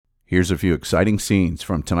Here's a few exciting scenes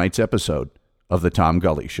from tonight's episode of The Tom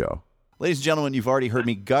Gully Show. Ladies and gentlemen, you've already heard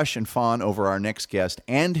me gush and fawn over our next guest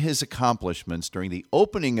and his accomplishments during the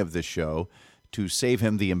opening of the show to save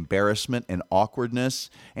him the embarrassment and awkwardness.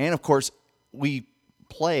 And, of course, we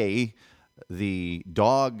play the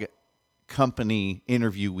dog company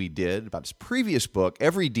interview we did about his previous book,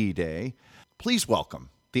 Every D-Day. Please welcome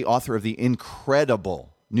the author of the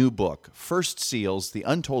incredible new book, First Seals, The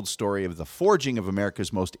Untold Story of the Forging of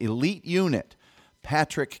America's Most Elite Unit,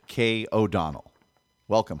 Patrick K. O'Donnell.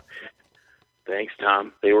 Welcome. Thanks,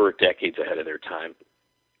 Tom. They were decades ahead of their time,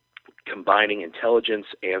 combining intelligence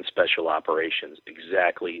and special operations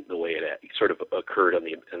exactly the way it sort of occurred in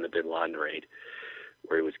the Bin Laden raid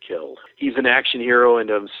where he was killed. He's an action hero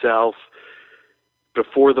into himself.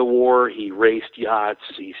 Before the war, he raced yachts.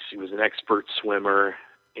 He was an expert swimmer.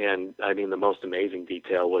 And, I mean, the most amazing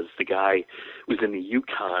detail was the guy was in the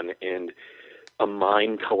Yukon and a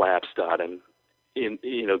mine collapsed on him,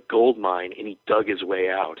 in a gold mine, and he dug his way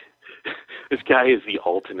out. This guy is the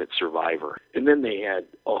ultimate survivor. And then they had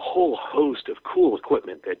a whole host of cool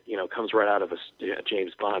equipment that, comes right out of a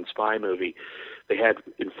James Bond spy movie. They had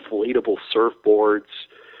inflatable surfboards,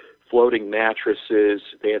 floating mattresses.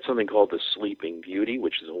 They had something called the Sleeping Beauty,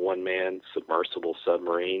 which is a one-man submersible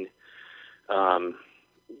submarine.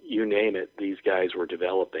 You name it, these guys were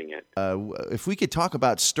developing it. If we could talk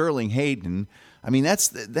about Sterling Hayden, I mean, it's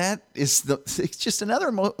just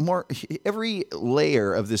another more every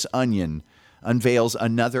layer of this onion unveils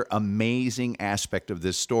another amazing aspect of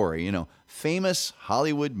this story. Famous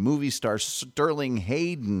Hollywood movie star Sterling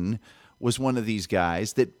Hayden was one of these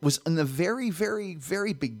guys that was in the very, very,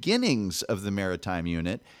 very beginnings of the maritime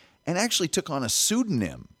unit and actually took on a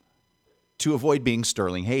pseudonym to avoid being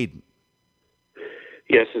Sterling Hayden.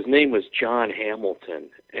 Yes, his name was John Hamilton,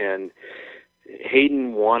 and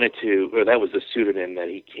Hayden that was the pseudonym that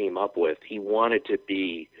he came up with. He wanted to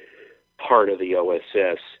be part of the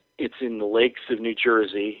OSS. It's in the lakes of New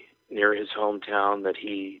Jersey, near his hometown, that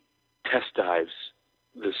he test dives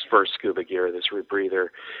this first scuba gear, this rebreather.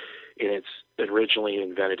 And it's originally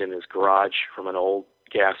invented in his garage from an old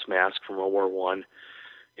gas mask from World War I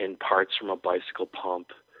and parts from a bicycle pump,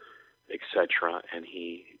 etc. And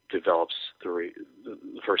he develops the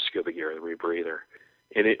first scuba gear, the rebreather.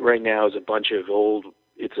 And it right now is a bunch of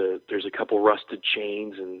there's a couple rusted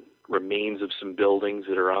chains and remains of some buildings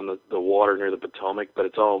that are on the water near the Potomac, but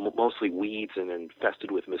it's all mostly weeds and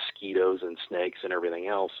infested with mosquitoes and snakes and everything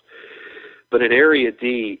else. But at Area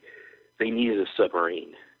D, they needed a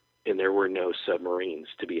submarine, and there were no submarines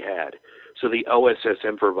to be had. So the OSS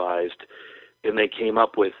improvised, and they came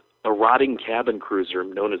up with a rotting cabin cruiser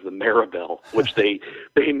known as the Maribel, which they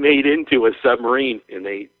made into a submarine, and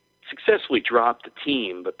they successfully dropped the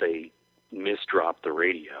team, but they misdropped the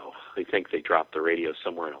radio. They think they dropped the radio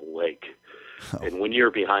somewhere in a lake. Oh. And when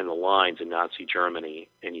you're behind the lines in Nazi Germany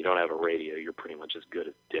and you don't have a radio, you're pretty much as good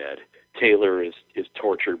as dead. Taylor is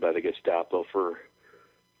tortured by the Gestapo for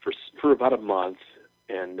about a month,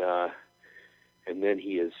 and then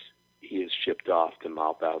he is shipped off to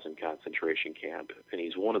Mauthausen concentration camp, and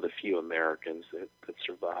he's one of the few Americans that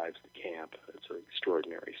survives the camp. It's an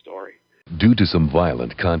extraordinary story. Due to some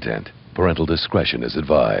violent content, parental discretion is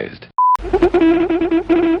advised.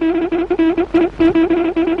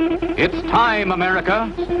 It's time,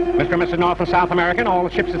 America. Mr. and Mrs. North and South American, all the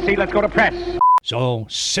ships at sea, let's go to press. So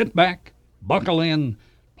sit back, buckle in,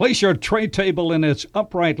 place your tray table in its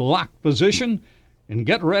upright locked position, and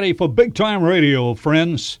get ready for big-time radio,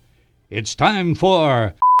 friends. It's time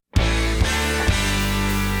for...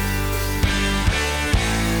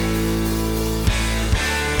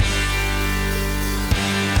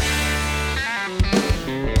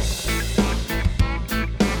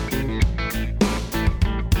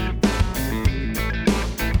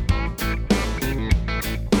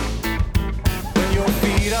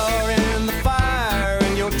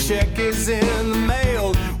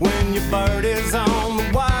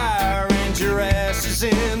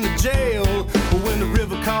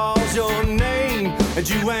 And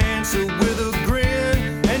you answer with a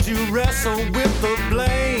grin, and you wrestle with the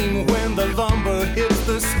blame when the lumber hits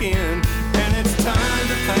the skin, and it's time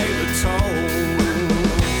to pay the toll.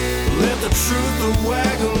 Let the truth of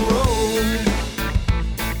wagon roll.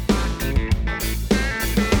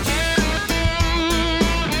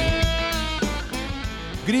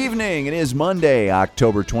 Good evening. It is Monday,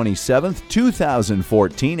 October 27th,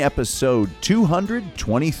 2014, episode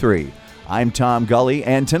 223. I'm Tom Gully,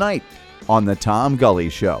 and tonight on The Tom Gully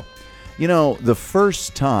Show. The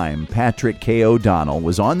first time Patrick K. O'Donnell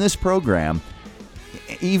was on this program,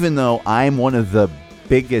 even though I'm one of the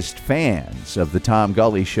biggest fans of the Tom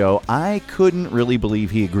Gully Show, I couldn't really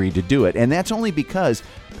believe he agreed to do it. And that's only because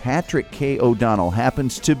Patrick K. O'Donnell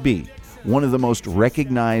happens to be one of the most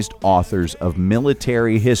recognized authors of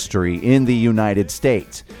military history in the United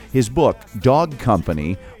States. His book, Dog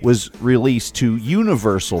Company, was released to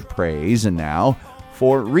universal praise, and now,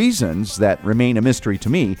 for reasons that remain a mystery to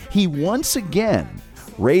me, he once again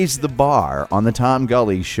raised the bar on the Tom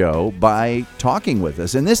Gully Show by talking with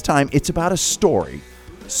us. And this time, it's about a story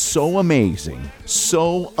so amazing,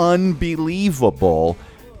 so unbelievable,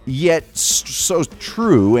 yet so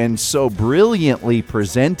true and so brilliantly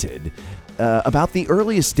presented, about the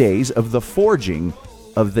earliest days of the forging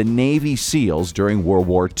of the Navy SEALs during World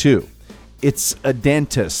War II. It's a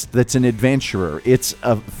dentist that's an adventurer. It's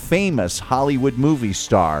a famous Hollywood movie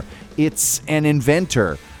star. It's an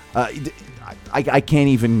inventor. I can't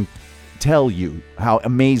even tell you how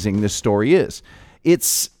amazing this story is.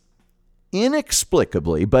 It's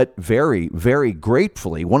inexplicably, but very, very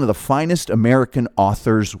gratefully, one of the finest American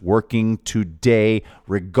authors working today,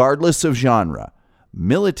 regardless of genre.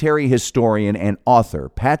 Military historian and author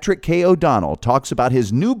Patrick K. O'Donnell talks about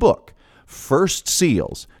his new book, First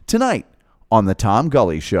SEALs, tonight on The Tom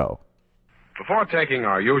Gully Show. Before taking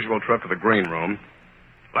our usual trip to the green room,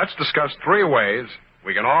 let's discuss 3 ways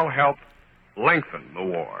we can all help lengthen the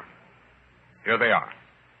war. Here they are.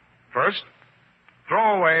 First,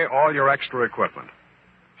 throw away all your extra equipment.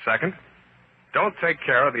 Second, don't take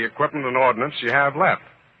care of the equipment and ordnance you have left.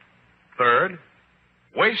 Third,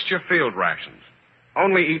 waste your field rations.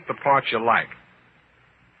 Only eat the parts you like.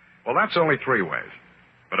 Well, that's only 3 ways.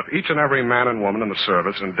 But if each and every man and woman in the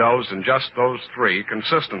service indulged in just those 3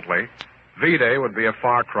 consistently, V-Day would be a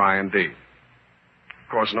far cry indeed. Of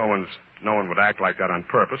course, no one would act like that on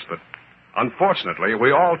purpose, but unfortunately,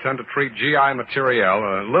 we all tend to treat GI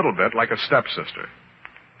materiel a little bit like a stepsister.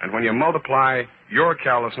 And when you multiply your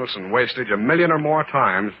carelessness and wastage 1 million or more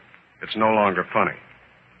times, it's no longer funny.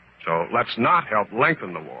 So let's not help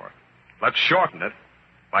lengthen the war. Let's shorten it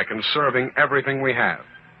by conserving everything we have.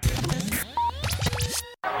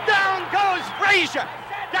 Down goes Frazier!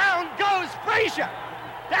 Down goes Frazier!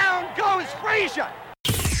 Down goes Frazier!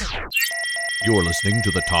 You're listening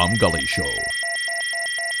to The Tom Gully Show.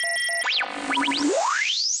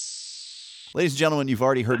 Ladies and gentlemen, you've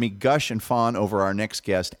already heard me gush and fawn over our next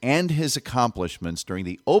guest and his accomplishments during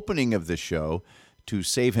the opening of the show to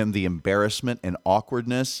save him the embarrassment and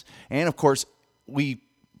awkwardness. And, of course, we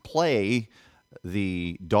play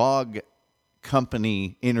the Dog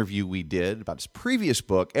Company interview we did about his previous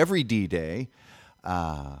book, Every D-Day.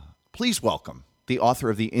 Please welcome the author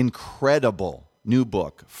of the incredible new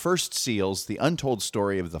book, First SEALs, The Untold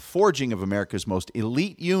Story of the Forging of America's Most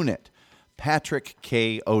Elite Unit, Patrick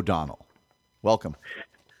K. O'Donnell. Welcome.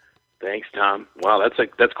 Thanks, Tom. Wow,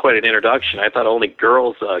 that's quite an introduction. I thought only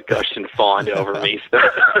girls gushed and fawned over me.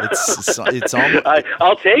 So. It's almost,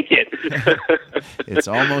 I'll take it. It's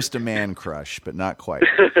almost a man crush, but not quite.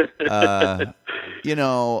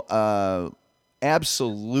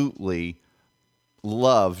 Absolutely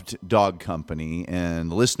loved Dog Company,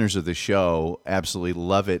 and listeners of the show absolutely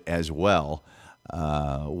love it as well.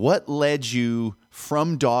 What led you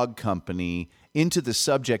from Dog Company into the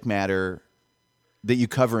subject matter that you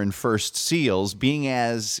cover in First SEALs, being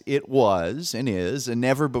as it was and is a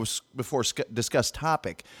never before discussed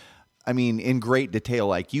topic? I mean, in great detail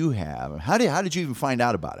like you have. How did you even find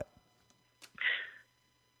out about it?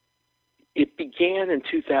 It began in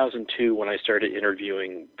 2002 when I started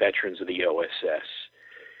interviewing veterans of the OSS.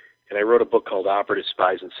 And I wrote a book called Operative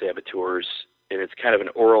Spies and Saboteurs, and it's kind of an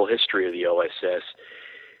oral history of the OSS.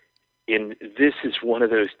 And this is one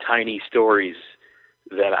of those tiny stories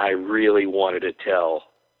that I really wanted to tell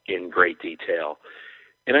in great detail.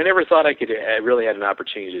 And I never thought I really had an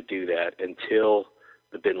opportunity to do that until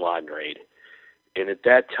the Bin Laden raid. And at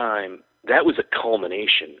that time, that was a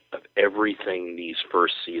culmination of everything these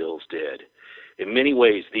First SEALs did. In many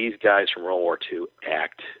ways, these guys from World War II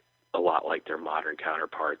act a lot like their modern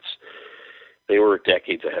counterparts. They were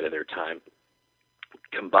decades ahead of their time,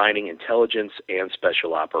 combining intelligence and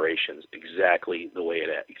special operations exactly the way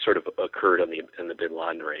it sort of occurred in the Bin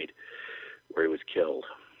Laden raid, where he was killed.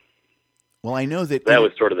 Well, I know that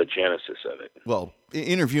was sort of the genesis of it. Well,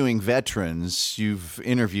 interviewing veterans, you've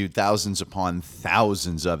interviewed thousands upon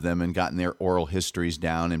thousands of them and gotten their oral histories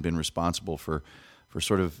down and been responsible for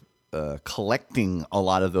sort of collecting a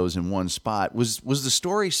lot of those in one spot. Was the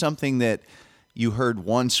story something that you heard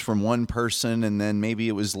once from one person and then maybe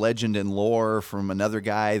it was legend and lore from another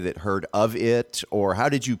guy that heard of it? Or how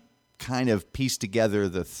did you kind of piece together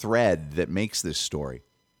the thread that makes this story?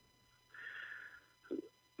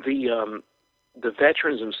 the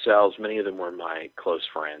veterans themselves, many of them were my close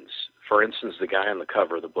friends. For instance, the guy on the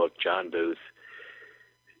cover of the book, John Booth,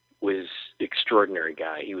 was an extraordinary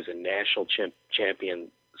guy. He was a national champion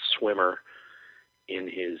swimmer in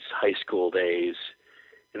his high school days,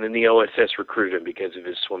 and then the OSS recruited him because of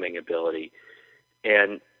his swimming ability.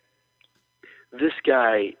 And this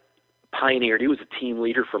guy pioneered. He was a team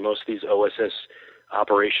leader for most of these OSS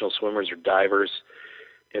operational swimmers or divers.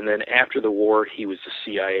 And then after the war, he was the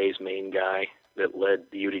CIA's main guy that led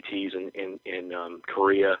the UDTs in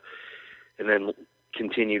Korea, and then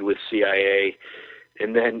continued with CIA.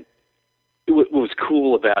 And then what was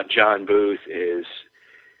cool about John Booth is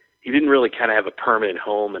he didn't really kind of have a permanent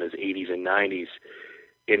home in his 80s and 90s,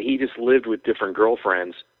 and he just lived with different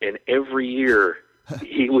girlfriends, and every year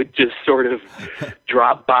he would just sort of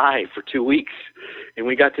drop by for 2 weeks, and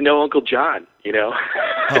we got to know Uncle John, you know.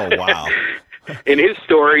 Oh, wow. And his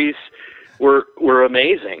stories were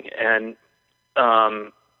amazing. And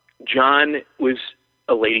John was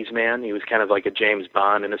a ladies' man. He was kind of like a James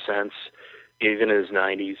Bond in a sense, even in his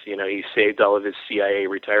 90s. You know, he saved all of his CIA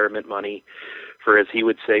retirement money for, as he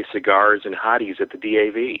would say, cigars and hotties at the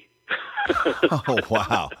DAV. Oh,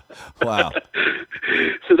 wow. Wow.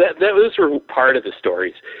 So those were part of the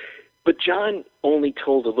stories. But John only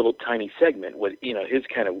told a little tiny segment with, you know, his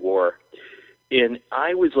kind of war. And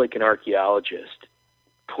I was like an archaeologist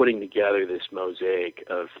putting together this mosaic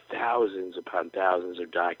of thousands upon thousands of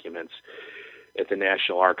documents at the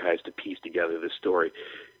National Archives to piece together this story,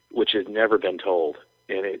 which had never been told.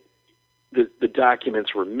 And the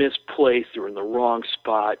documents were misplaced. They were in the wrong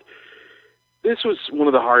spot. This was one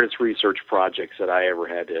of the hardest research projects that I ever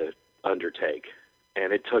had to undertake.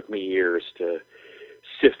 And it took me years to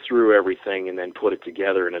sift through everything and then put it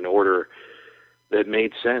together in an order that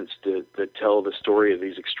made sense to tell the story of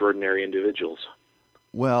these extraordinary individuals.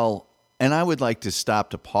 Well, and I would like to stop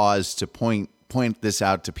to pause to point this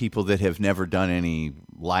out to people that have never done any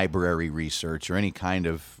library research or any kind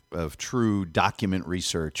of true document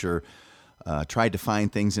research or tried to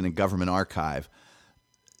find things in a government archive.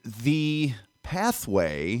 The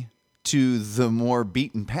pathway to the more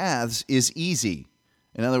beaten paths is easy.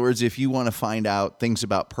 In other words, if you want to find out things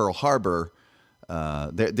about Pearl Harbor,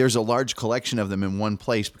 there's a large collection of them in one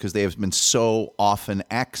place because they have been so often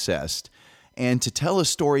accessed. And to tell a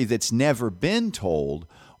story that's never been told,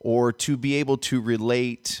 or to be able to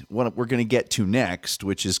relate what we're going to get to next,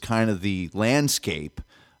 which is kind of the landscape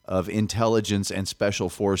of intelligence and special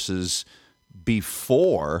forces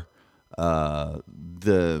before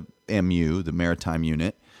the MU, the Maritime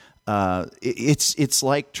Unit, it's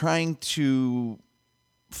like trying to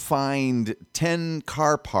find 10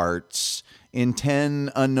 car parts in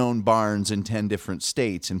 10 unknown barns in 10 different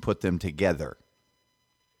states and put them together.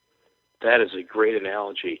 That is a great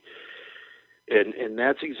analogy. And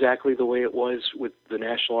that's exactly the way it was with the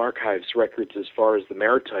National Archives records as far as the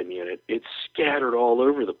Maritime Unit. It's scattered all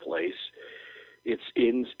over the place. It's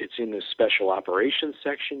in the Special Operations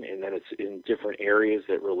section, and then it's in different areas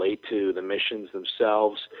that relate to the missions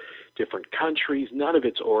themselves, different countries. None of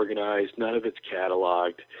it's organized. None of it's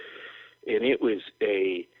cataloged. And it was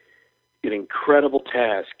an incredible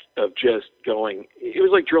task of just going. It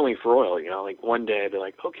was like drilling for oil, you know. Like one day I'd be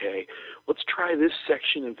like, okay, let's try this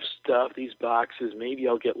section of stuff, these boxes. Maybe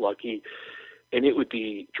I'll get lucky. And it would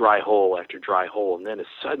be dry hole after dry hole. And then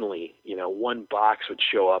suddenly, you know, one box would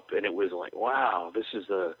show up, and it was like, wow, this is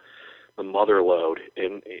the mother lode.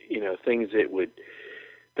 And, you know, things that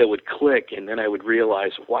would click. And then I would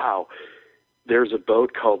realize, wow, there's a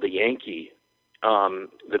boat called the Yankee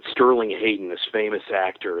that Sterling Hayden, this famous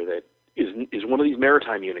actor that is one of these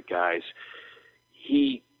Maritime Unit guys.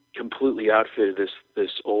 He completely outfitted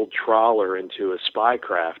this old trawler into a spy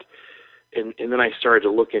craft. And then I started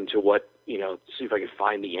to look into what, you know, see if I could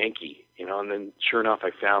find the Yankee, you know, and then sure enough,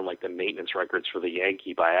 I found like the maintenance records for the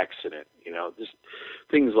Yankee by accident, you know, just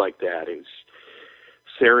things like that. It was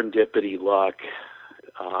serendipity, luck,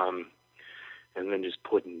 and then just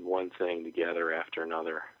putting one thing together after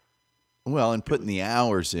another. Well, and putting the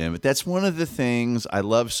hours in. But that's one of the things I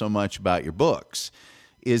love so much about your books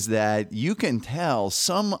is that you can tell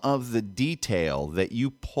some of the detail that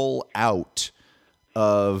you pull out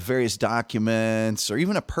of various documents or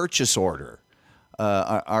even a purchase order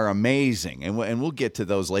are amazing. And we'll get to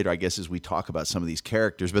those later, I guess, as we talk about some of these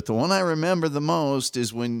characters. But the one I remember the most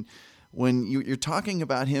is when you're talking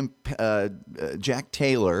about him, Jack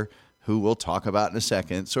Taylor, who we'll talk about in a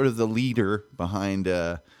second, sort of the leader behind,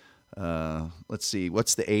 let's see,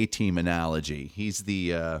 what's the A-team analogy? He's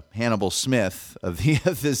the Hannibal Smith of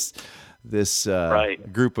this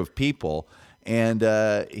right. group of people. And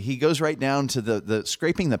he goes right down to the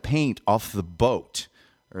scraping the paint off the boat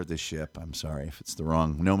or the ship. I'm sorry if it's the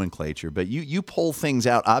wrong nomenclature, but you pull things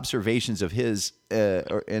out, observations of his,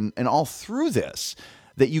 and all through this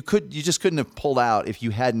that you just couldn't have pulled out if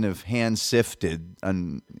you hadn't have hand sifted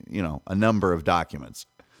a number of documents.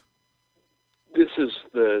 This is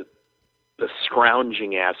the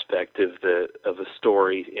scrounging aspect of the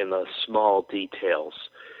story in the small details.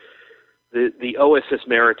 The OSS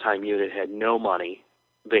Maritime Unit had no money.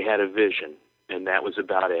 They had a vision, and that was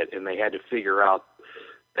about it. And they had to figure out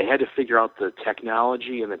the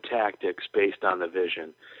technology and the tactics based on the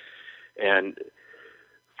vision. And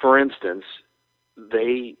for instance,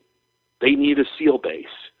 they need a SEAL base.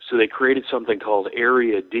 So they created something called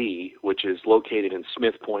Area D, which is located in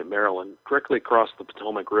Smith Point, Maryland, directly across the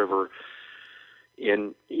Potomac River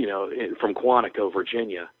from Quantico,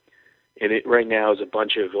 Virginia. And it right now is a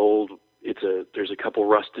bunch of there's a couple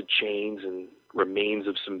rusted chains and remains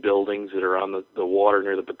of some buildings that are on the water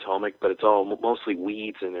near the Potomac, but it's all mostly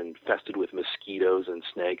weeds and infested with mosquitoes and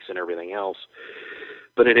snakes and everything else.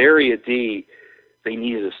 But at Area D, they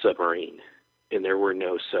needed a submarine, and there were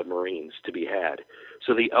no submarines to be had.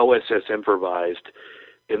 So the OSS improvised,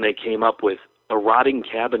 and they came up with a rotting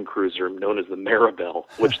cabin cruiser known as the Maribel,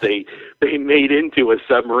 which they made into a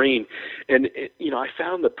submarine. And I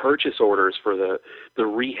found the purchase orders for the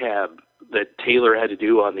rehab that Taylor had to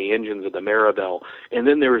do on the engines of the Maribel. And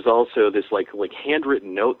then there was also this like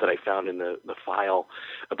handwritten note that I found in the file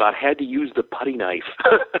about had to use the putty knife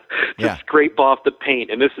to scrape off the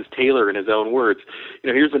paint. And this is Taylor in his own words.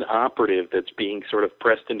 Here's an operative that's being sort of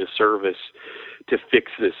pressed into service to fix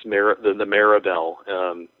this the Maribel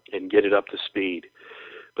and get it up to speed.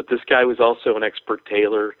 But this guy was also an expert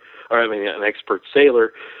an expert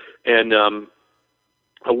sailor, and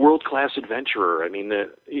a world-class adventurer.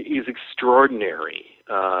 He's extraordinary.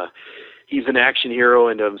 He's an action hero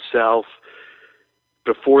into himself.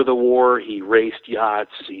 Before the war, he raced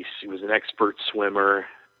yachts. He was an expert swimmer.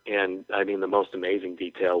 And, the most amazing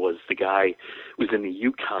detail was the guy was in the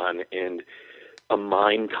Yukon, and a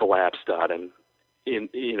mine collapsed on him,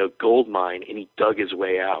 gold mine, and he dug his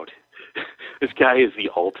way out. This guy is the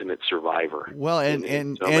ultimate survivor. Well,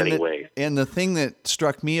 in so many ways. And the thing that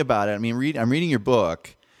struck me about it, I'm reading your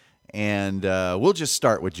book, and we'll just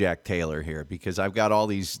start with Jack Taylor here because I've got all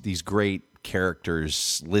these great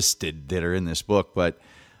characters listed that are in this book. But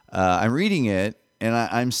I'm reading it, and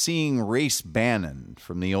I'm seeing Race Bannon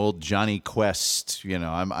from the old Johnny Quest.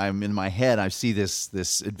 I'm in my head. I see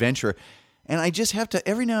this adventure, and I just have to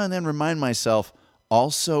every now and then remind myself,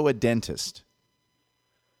 also a dentist.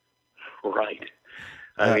 Right.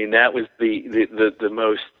 That was the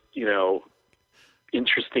most,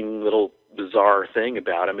 interesting little bizarre thing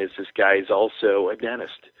about him is this guy is also a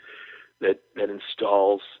dentist that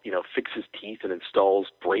installs, fixes teeth and installs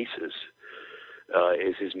braces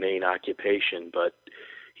is his main occupation. But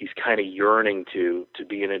he's kind of yearning to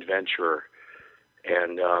be an adventurer,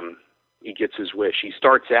 and he gets his wish. He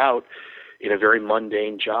starts out in a very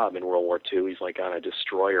mundane job in World War II. He's like on a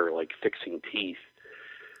destroyer, like fixing teeth.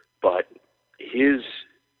 But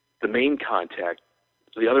the main contact,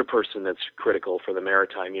 the other person that's critical for the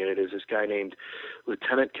Maritime Unit is this guy named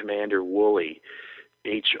Lieutenant Commander Woolley,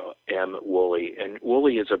 H.M. Woolley. And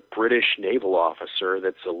Woolley is a British naval officer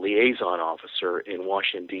that's a liaison officer in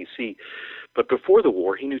Washington, D.C. But before the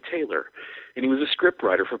war, he knew Taylor, and he was a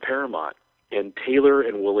scriptwriter for Paramount. And Taylor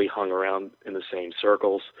and Woolley hung around in the same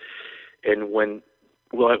circles. And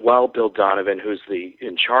while Bill Donovan, who's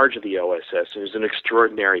in charge of the OSS, who's an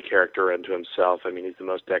extraordinary character unto himself. He's the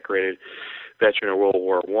most decorated veteran of World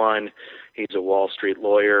War I. He's a Wall Street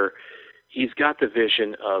lawyer. He's got the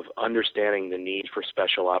vision of understanding the need for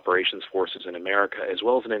special operations forces in America, as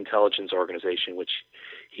well as an intelligence organization, which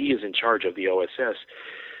he is in charge of, the OSS.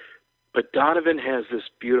 But Donovan has this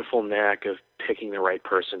beautiful knack of picking the right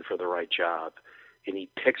person for the right job, and he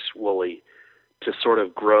picks Woolley to sort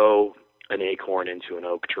of grow an acorn into an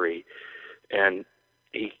oak tree. And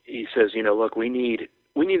he says, look, we need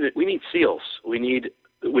SEALs.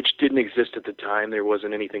 Which didn't exist at the time. There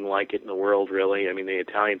wasn't anything like it in the world, really. The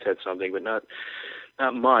Italians had something, but not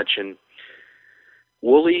much. And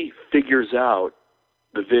Woolley figures out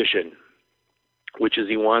the vision, which is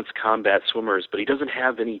he wants combat swimmers, but he doesn't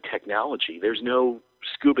have any technology. There's no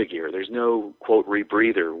scuba gear. There's no, quote,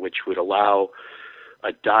 rebreather, which would allow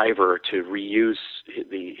a diver to reuse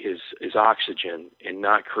his oxygen and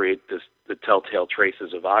not create the telltale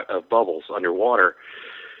traces of bubbles underwater.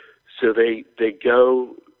 So they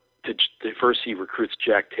go to first he recruits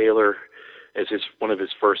Jack Taylor as one of his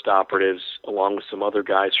first operatives, along with some other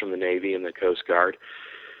guys from the Navy and the Coast Guard.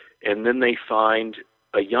 And then they find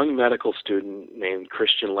a young medical student named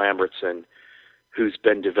Christian Lambertson, who's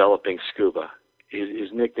been developing scuba.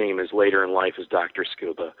 his nickname is later in life is Dr.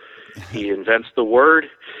 Scuba. He invents the word,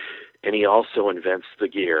 and he also invents the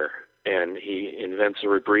gear. And he invents a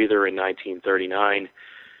rebreather in 1939,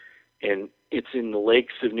 and it's in the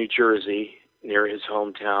lakes of New Jersey, near his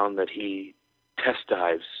hometown, that he test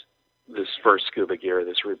dives this first scuba gear,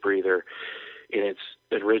 this rebreather. And it's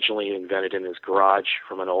originally invented in his garage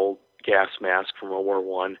from an old gas mask from World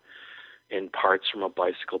War I and parts from a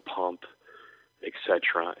bicycle pump,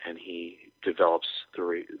 etc. And he develops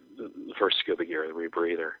the first scuba gear, the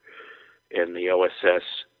rebreather. And the OSS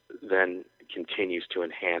then continues to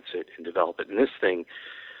enhance it and develop it. And this thing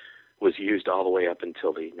was used all the way up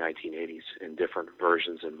until the 1980s in different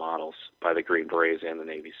versions and models by the Green Berets and the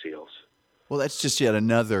Navy SEALs. Well, that's just yet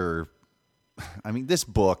another. I mean, this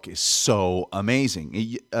book is so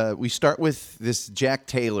amazing. We start with this Jack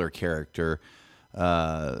Taylor character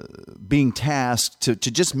being tasked to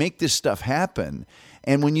just make this stuff happen.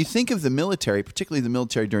 And when you think of the military, particularly the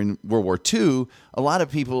military during World War II, a lot of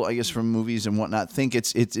people, I guess, from movies and whatnot, think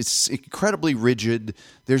it's incredibly rigid.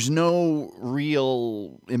 There's no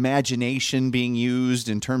real imagination being used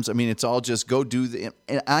in terms. I mean, it's all just go do the.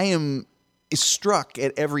 And I am struck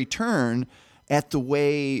at every turn at the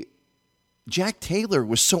way Jack Taylor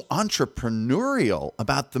was so entrepreneurial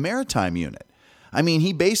about the maritime unit. I mean,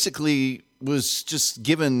 he basically was just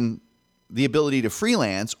given the ability to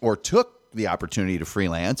freelance, or took the opportunity to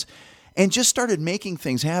freelance, and just started making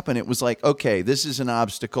things happen. It was like, okay, this is an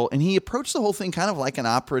obstacle. And he approached the whole thing kind of like an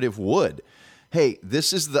operative would. Hey,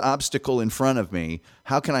 this is the obstacle in front of me.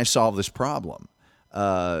 How can I solve this problem?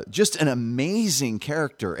 Just an amazing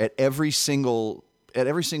character at every single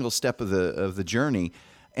step of the journey.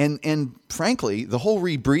 And frankly, the whole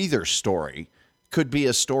rebreather story could be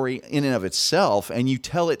a story in and of itself, and you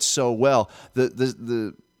tell it so well.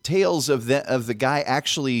 The tales of the guy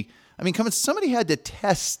actually. I mean, somebody had to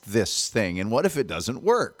test this thing, and what if it doesn't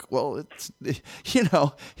work? Well,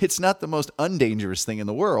 it's not the most undangerous thing in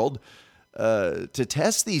the world to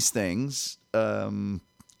test these things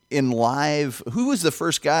in live. Who was the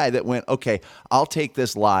first guy that went, okay, I'll take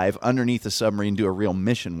this live underneath the submarine and do a real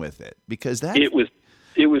mission with it? Because it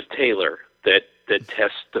was Taylor that tested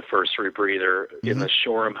the first rebreather in the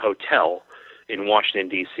Shoreham Hotel in Washington,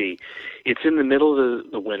 D.C. It's in the middle of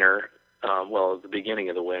the winter. At the beginning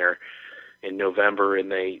of the winter in November,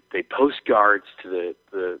 and they post guards to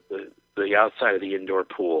the outside of the indoor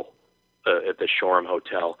pool at the Shoreham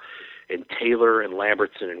Hotel, and Taylor and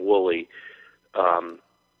Lambertson and Woolley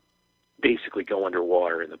basically go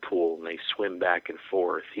underwater in the pool, and they swim back and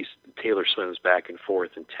forth. Taylor swims back and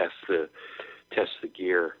forth and tests the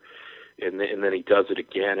gear, and then he does it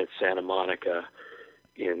again at Santa Monica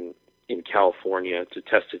in California to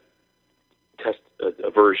test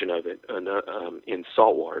a version of it in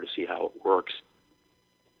saltwater to see how it works.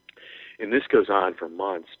 And this goes on for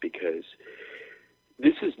months, because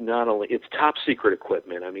this is not only, it's top secret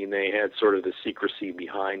equipment. I mean, they had sort of the secrecy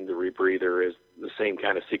behind the rebreather is the same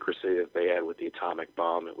kind of secrecy that they had with the atomic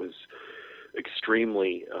bomb. It was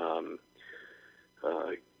extremely,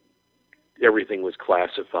 everything was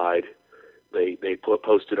classified. They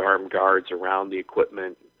posted armed guards around the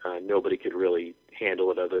equipment. Nobody could really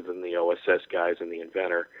handle it other than the OSS guys and the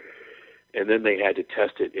inventor. And then they had to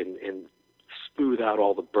test it and smooth out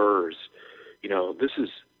all the burrs.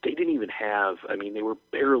 They didn't even have, they were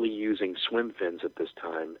barely using swim fins at this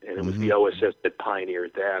time, and it was the OSS that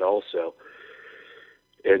pioneered that also.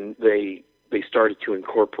 And they started to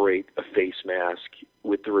incorporate a face mask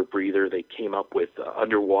with the rebreather. They came up with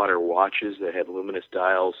underwater watches that had luminous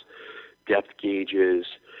dials, depth gauges,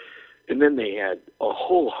 and then they had a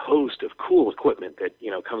whole host of cool equipment that,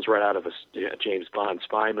 comes right out of a James Bond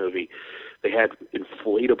spy movie. They had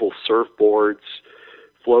inflatable surfboards,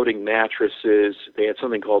 floating mattresses. They had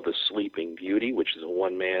something called the Sleeping Beauty, which is a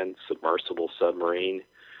one-man submersible submarine.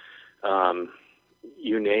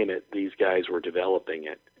 You name it, these guys were developing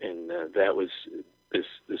it, and that was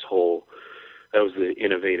that was the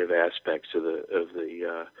innovative aspects of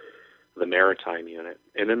the maritime unit.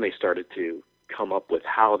 And then they started to come up with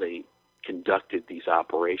how they conducted these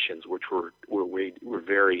operations, which were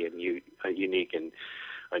very unique and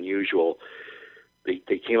unusual.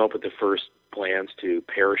 They came up with the first plans to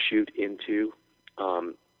parachute into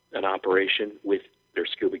an operation with their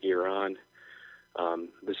scuba gear on.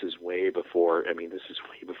 This is way before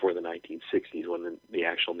the 1960s, when the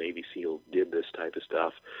actual Navy SEAL did this type of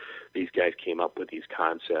stuff. These guys came up with these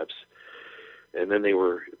concepts, and then they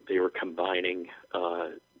were combining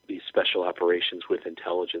these special operations with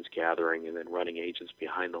intelligence gathering, and then running agents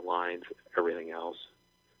behind the lines, everything else.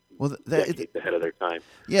 Well, decades ahead of their time.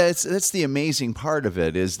 Yeah, that's the amazing part of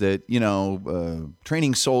it is that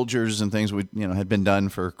training soldiers and things had been done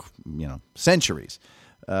for centuries,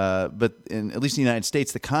 but at least in the United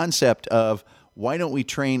States, the concept of why don't we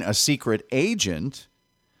train a secret agent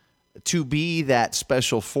to be that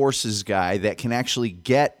special forces guy that can actually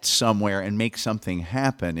get somewhere and make something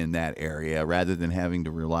happen in that area, rather than having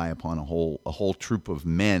to rely upon a whole troop of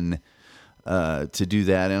men to do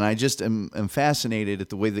that. And I just am fascinated at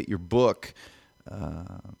the way that your book,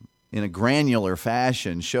 in a granular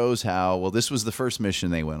fashion, shows how, well, this was the first mission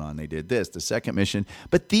they went on. They did this, the second mission.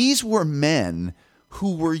 But these were men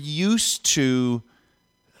who were used to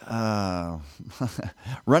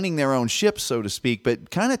running their own ship, so to speak, but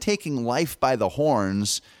kind of taking life by the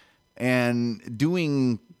horns and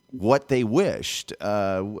doing what they wished.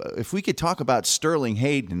 If we could talk about Sterling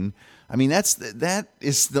Hayden, I mean, it's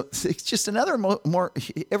just another more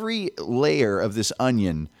every layer of this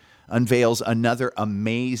onion unveils another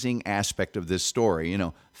amazing aspect of this story.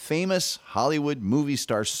 Famous Hollywood movie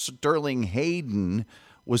star Sterling Hayden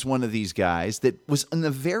was one of these guys that was in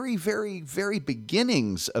the very, very, very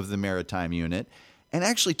beginnings of the maritime unit and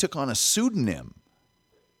actually took on a pseudonym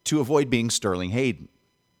to avoid being Sterling Hayden.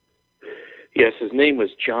 Yes, his name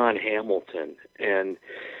was John Hamilton, and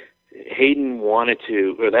Hayden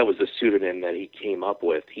that was the pseudonym that he came up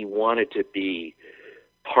with. He wanted to be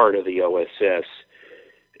part of the OSS,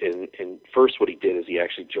 and first what he did is he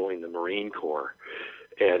actually joined the Marine Corps,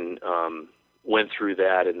 and went through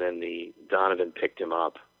that, and then Donovan picked him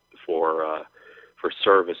up for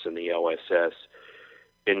service in the OSS,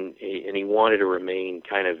 and he wanted to remain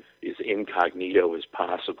kind of as incognito as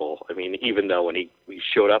possible. I mean, even though when he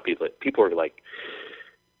showed up, people were like,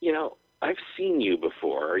 I've seen you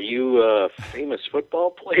before. Are you a famous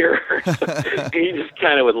football player? He just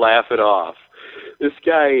kind of would laugh it off. This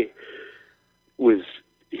guy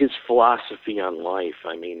his philosophy on life,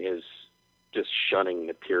 I mean, his just shunning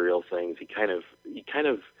material things. He kind of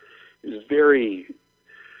is very,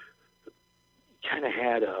 kind of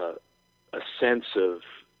had a sense of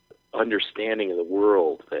understanding of the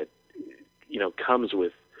world that, comes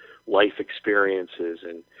with life experiences.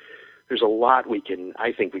 And there's a lot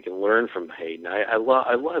I think we can learn from Hayden. I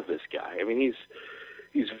love this guy. I mean,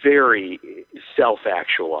 he's very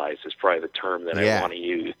self-actualized is probably the term that I want to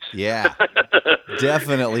use. Yeah,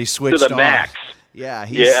 definitely switched to the on. max. Yeah,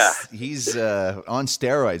 he's on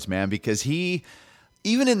steroids, man, because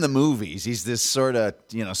even in the movies, he's this sort of,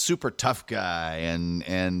 super tough guy and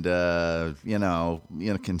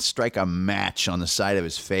can strike a match on the side of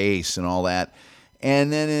his face and all that.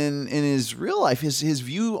 And then in his real life, his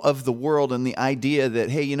view of the world and the idea that,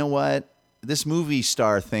 hey, you know what? This movie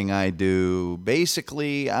star thing I do,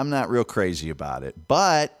 basically, I'm not real crazy about it,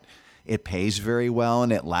 but it pays very well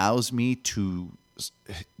and it allows me to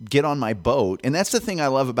get on my boat. And that's the thing I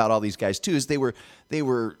love about all these guys too, is they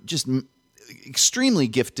were just extremely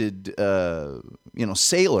gifted,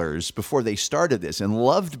 sailors before they started this and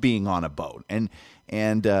loved being on a boat.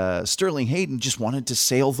 And Sterling Hayden just wanted to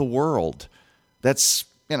sail the world. That's,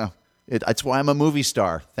 that's why I'm a movie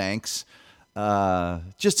star. Thanks.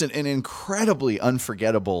 Just an incredibly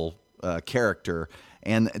unforgettable character.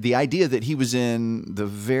 And the idea that he was in the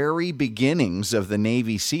very beginnings of the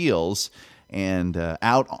Navy SEALs and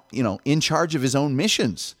out, in charge of his own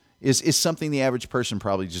missions is something the average person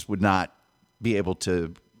probably just would not be able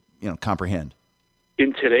to, comprehend.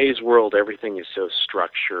 In today's world, everything is so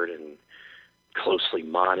structured and closely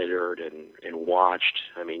monitored and watched.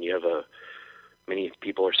 I mean, many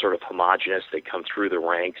people are sort of homogenous. They come through the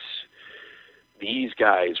ranks. These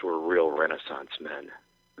guys were real Renaissance men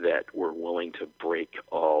that were willing to break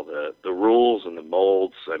all the rules and the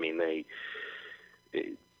molds. I mean,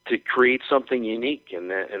 to create something unique, and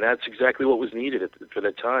that's exactly what was needed for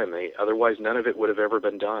the time. Otherwise, none of it would have ever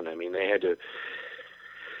been done. I mean, they had to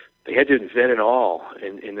invent it all,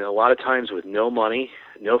 and a lot of times with no money,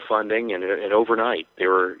 no funding, and overnight. They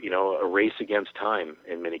were, a race against time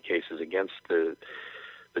in many cases, against the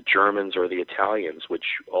Germans or the Italians, which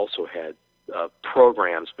also had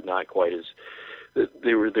programs, but not quite as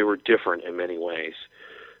they were different in many ways.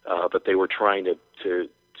 But they were trying to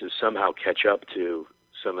somehow catch up to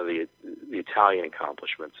some of the Italian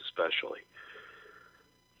accomplishments, especially.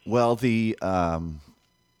 Well, the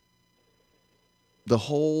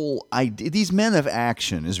whole idea, these men of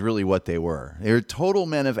action is really what they were. They're total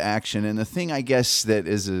men of action. And the thing, I guess, that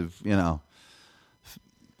is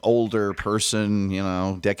older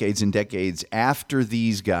person, decades and decades after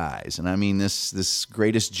these guys, and I mean this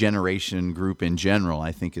greatest generation group in general,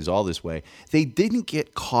 I think is all this way. They didn't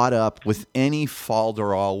get caught up with any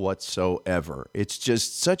falderall whatsoever. It's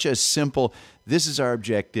just such a simple, this is our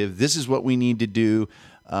objective, this is what we need to do.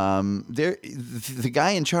 The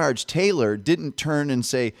guy in charge, Taylor, didn't turn and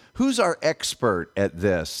say, who's our expert at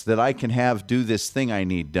this that I can have do this thing I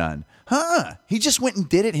need done? He just went and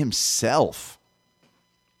did it himself.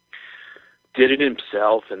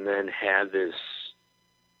 And then had this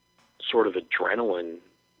sort of adrenaline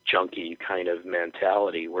junkie kind of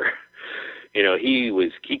mentality where,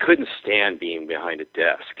 he couldn't stand being behind a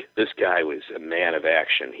desk. This guy was a man of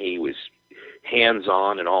action. He was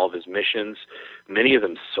hands-on in all of his missions, many of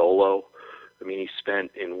them solo. I mean,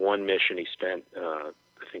 in one mission, I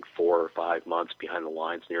think 4 or 5 months behind the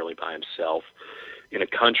lines, nearly by himself, in a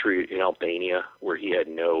country in Albania where he had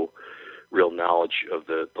no real knowledge of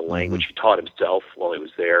the language. He taught himself while he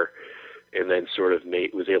was there, and then sort of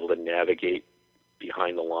was able to navigate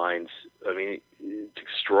behind the lines. I mean, it's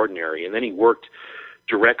extraordinary. And then he worked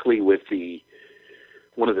directly with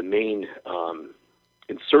one of the main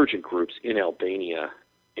insurgent groups in Albania,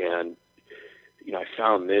 and I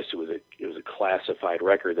found this. It was a classified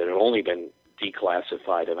record that had only been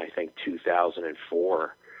declassified in I think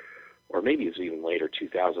 2004, or maybe it was even later,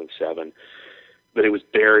 2007. But it was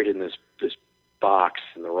buried in this box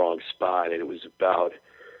in the wrong spot, and it was about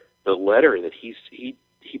the letter that he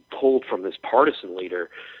pulled from this partisan leader,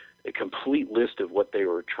 a complete list of what they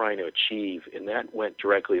were trying to achieve, and that went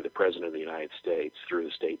directly to the President of the United States through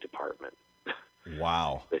the State Department.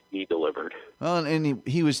 Wow. That he delivered. Well, and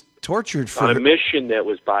he was tortured for on a mission that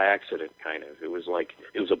was by accident, kind of. It was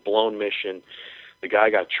a blown mission. The guy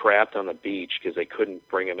got trapped on the beach because they couldn't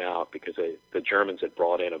bring him out because the Germans had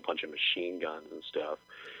brought in a bunch of machine guns and stuff.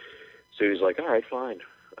 So he was like, all right, fine.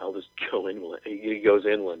 I'll just go inland. He goes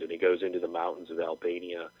inland, and he goes into the mountains of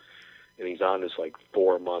Albania, and he's on this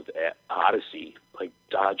 4-month odyssey,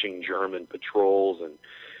 dodging German patrols and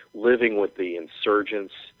living with the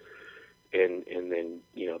insurgents, and then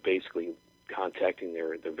basically contacting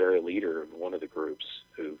the very leader of one of the groups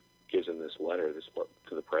who gives him this letter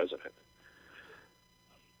to the president.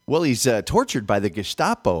 Well, he's tortured by the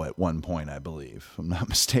Gestapo at one point, I believe, if I'm not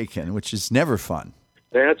mistaken, which is never fun.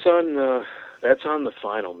 That's on the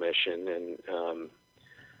final mission, and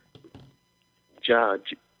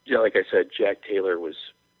like I said, Jack Taylor was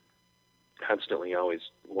constantly always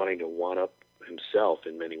wanting to one-up himself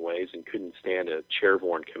in many ways and couldn't stand a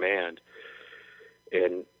chairborne command.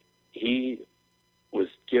 And he was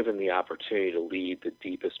given the opportunity to lead the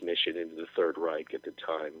deepest mission into the Third Reich at the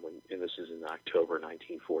time, and this is in October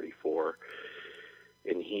 1944.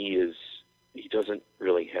 And he doesn't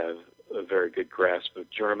really have a very good grasp of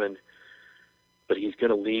German, but he's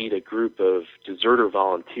going to lead a group of deserter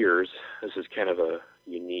volunteers. This is kind of a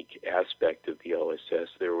unique aspect of the OSS.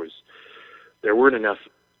 There weren't enough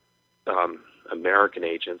American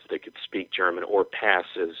agents that could speak German or pass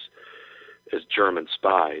as German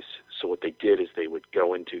spies. So what they did is they would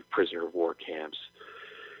go into prisoner of war camps,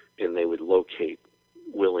 and they would locate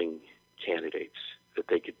willing candidates that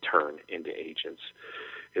they could turn into agents.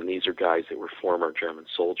 And these are guys that were former German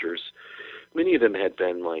soldiers. Many of them had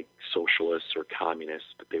been socialists or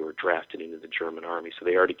communists, but they were drafted into the German army, so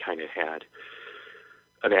they already kind of had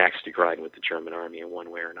an axe to grind with the German army in one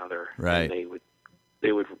way or another. Right. And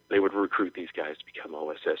they would recruit these guys to become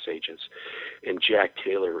OSS agents. And Jack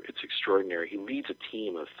Taylor, it's extraordinary. He leads a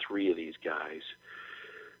team of 3 of these guys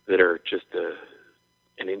that are just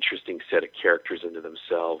an interesting set of characters into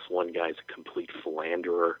themselves. One guy's a complete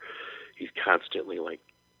philanderer. He's constantly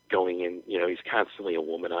going in, he's constantly a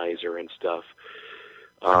womanizer and stuff.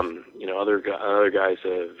 Other guy's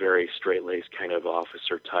a very straight-laced kind of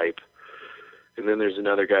officer type. And then there's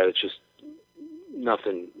another guy that's just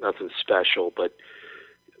nothing special, but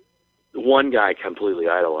one guy completely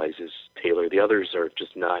idolizes Taylor. The others are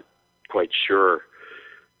just not quite sure.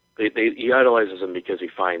 He idolizes him because he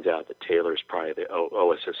finds out that Taylor's probably the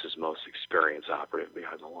OSS's most experienced operative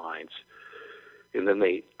behind the lines. And then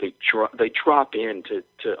they drop into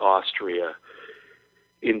Austria,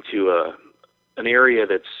 into an area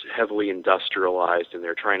that's heavily industrialized, and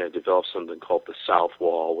they're trying to develop something called the South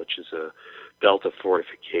Wall, which is a belt of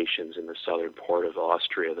fortifications in the southern part of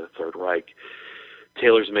Austria, the Third Reich.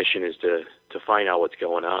 Taylor's mission is to find out what's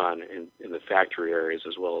going on in the factory areas,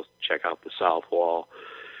 as well as check out the South Wall.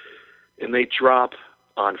 And they drop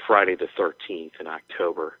on Friday the 13th in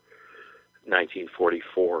October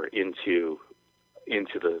 1944 into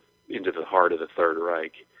the heart of the Third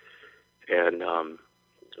Reich. And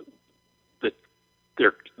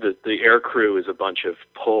the air crew is a bunch of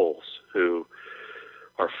Poles who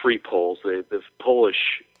are free Poles. The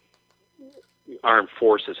Polish armed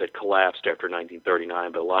forces had collapsed after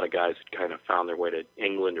 1939, but a lot of guys had kind of found their way to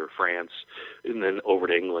England or France, and then over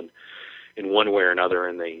to England in one way or another,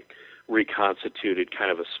 and they reconstituted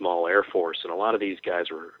kind of a small air force. And a lot of these guys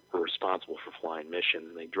were responsible for flying missions.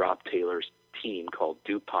 And they dropped Taylor's team called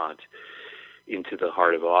DuPont into the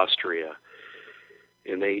heart of Austria,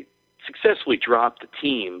 and they successfully dropped the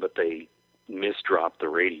team, but they misdropped the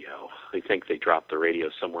radio. They think they dropped the radio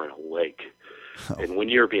somewhere in a lake. Oh. And when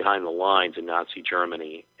you're behind the lines in Nazi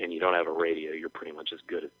Germany and you don't have a radio, you're pretty much as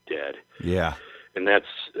good as dead. Yeah. And that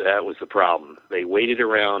was the problem. They waited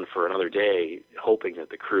around for another day, hoping that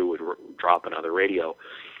the crew would drop another radio.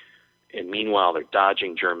 And meanwhile, they're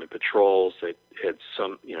dodging German patrols that had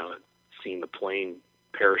seen the plane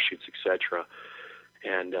parachutes, etc.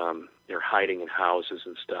 And they're hiding in houses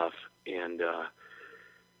and stuff. And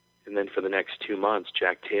then for the next 2 months,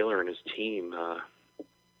 Jack Taylor and his team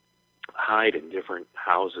hide in different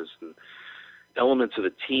houses. And elements of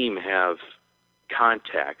the team have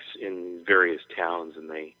contacts in various towns, and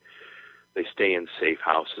they stay in safe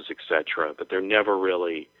houses, etc. But they're never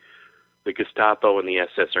really, the Gestapo and the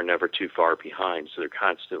SS are never too far behind, so they're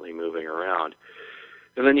constantly moving around.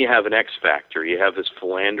 And then you have an X factor. You have this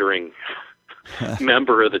philandering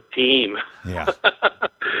member of the team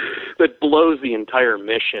that blows the entire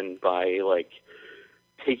mission by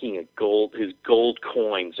taking his gold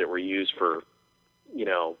coins that were used for,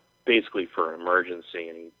 basically for an emergency,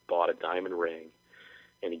 and he bought a diamond ring,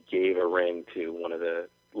 and he gave a ring to one of the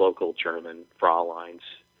local German Frauleins,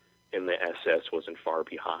 and the SS wasn't far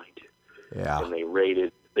behind. Yeah. And they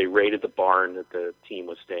raided the barn that the team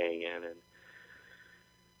was staying in, and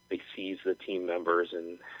they seized the team members,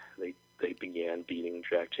 and they began beating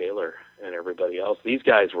Jack Taylor and everybody else. These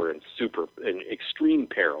guys were in extreme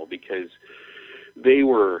peril because they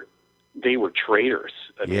were traitors.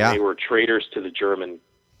 I mean, they were traitors to the German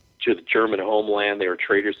homeland. They were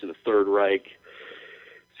traitors to the Third Reich.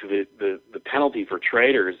 So the penalty for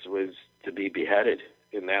traitors was to be beheaded,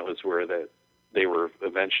 and that was where they were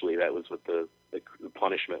eventually. That was what the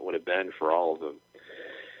punishment would have been for all of them.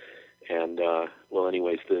 And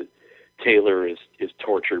anyways, the Taylor is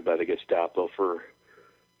tortured by the Gestapo for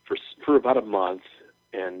about a month,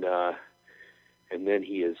 and then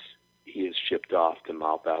he is shipped off to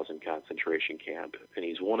Mauthausen concentration camp, and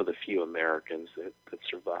he's one of the few Americans that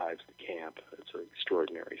survives the camp. It's an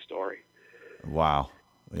extraordinary story. Wow.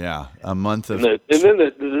 Yeah, a month of... And then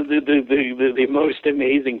the most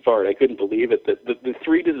amazing part, I couldn't believe it, that the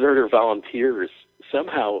three deserter volunteers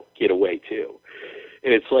somehow get away too.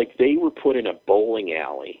 And it's like they were put in a bowling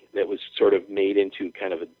alley that was sort of made into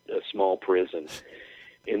kind of a small prison.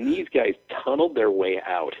 And these guys tunneled their way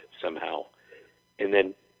out somehow and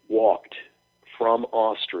then walked from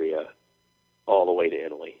Austria all the way to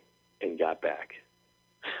Italy and got back.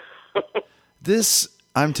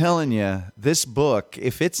 I'm telling you, this book,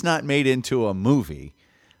 if it's not made into a movie,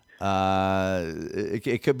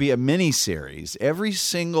 it could be a mini-series. Every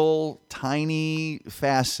single tiny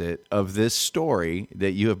facet of this story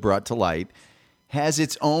that you have brought to light has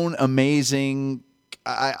its own amazing...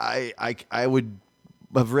 I would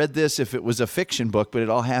have read this if it was a fiction book, but it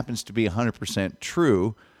all happens to be 100%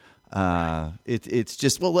 true. It's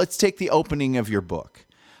just, let's take the opening of your book.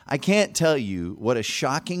 I can't tell you what a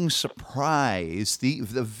shocking surprise the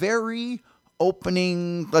very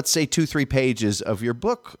opening, let's say 2-3 pages of your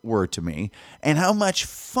book were to me, and how much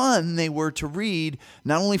fun they were to read,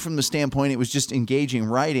 not only from the standpoint it was just engaging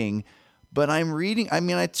writing, but I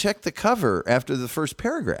checked the cover after the first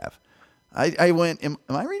paragraph. I went, am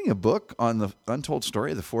I reading a book on the untold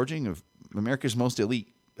story of the forging of America's most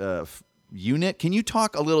elite unit? Can you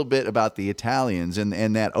talk a little bit about the Italians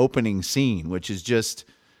and that opening scene, which is just,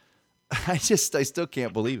 I still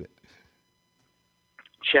can't believe it.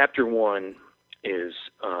 Chapter 1 is,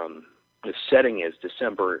 the setting is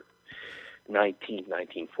December 19,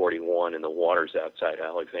 1941 in the waters outside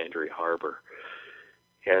Alexandria Harbor.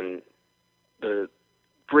 And the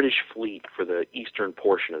British fleet for the eastern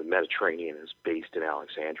portion of the Mediterranean is based in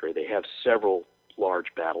Alexandria. They have several large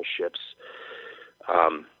battleships,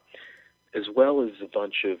 as well as a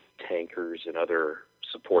bunch of tankers and other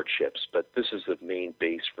support ships. But this is the main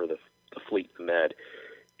base for the fleet of the Med.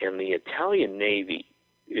 And the Italian Navy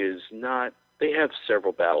is not, they have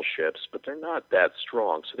several battleships, but they're not that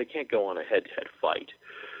strong, so they can't go on a head-to-head fight.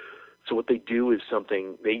 So what they do is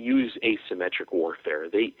they use asymmetric warfare.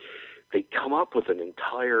 They come up with an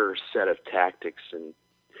entire set of tactics and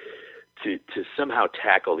to somehow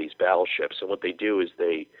tackle these battleships. And what they do is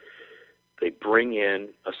they bring in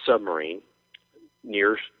a submarine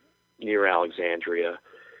near Alexandria,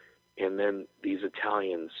 and then these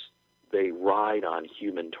Italians, they ride on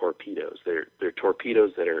human torpedoes. They're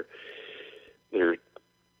torpedoes that are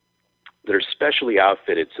specially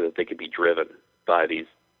outfitted so that they can be driven by these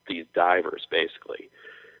divers, basically,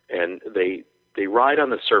 and they ride on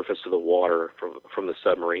the surface of the water from the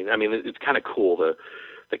submarine. I mean, it's kind of cool.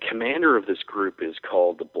 The commander of this group is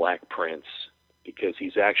called the Black Prince because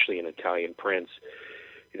he's actually an Italian prince,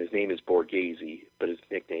 and his name is Borghese, but his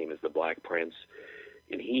nickname is the Black Prince.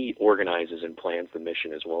 And he organizes and plans the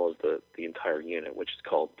mission as well as the entire unit, which is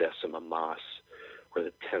called Decima Mas, or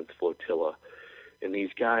the 10th Flotilla. And these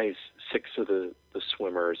guys, 6 of the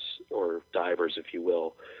swimmers, or divers, if you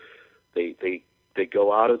will, they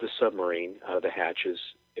go out of the submarine, out of the hatches,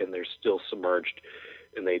 and they're still submerged,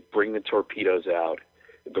 and they bring the torpedoes out.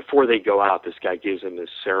 And before they go out, this guy gives them this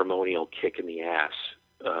ceremonial kick in the ass.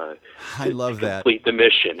 I love that. Complete the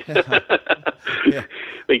mission. Yeah.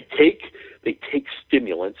 They take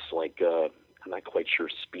stimulants like I'm not quite sure,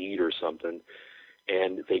 speed or something,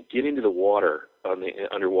 and they get into the water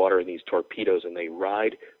underwater in these torpedoes, and they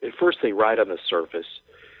ride. At first, they ride on the surface,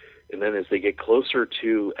 and then as they get closer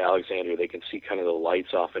to Alexandria, they can see kind of the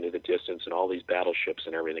lights off into the distance and all these battleships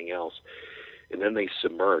and everything else. And then they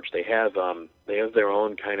submerge. They have their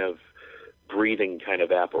own kind of breathing kind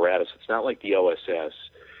of apparatus. It's not like the OSS.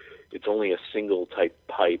 It's only a single type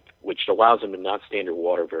pipe, which allows them to not stay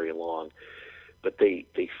underwater very long. But they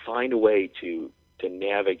find a way to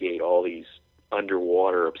navigate all these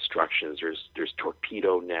underwater obstructions. There's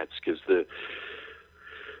torpedo nets because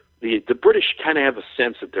the British kind of have a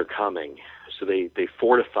sense that they're coming. So they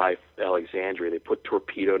fortify Alexandria. They put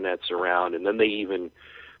torpedo nets around, and then they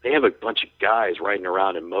have a bunch of guys riding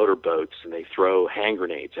around in motorboats, and they throw hand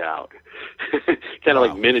grenades out, kind of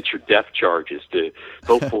like miniature depth charges to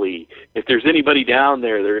hopefully, if there's anybody down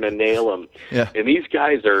there, they're going to nail them. Yeah. And these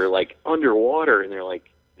guys are like underwater, and they're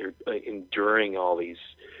enduring all these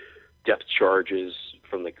depth charges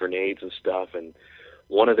from the grenades and stuff. And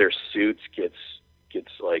one of their suits gets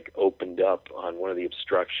like opened up on one of the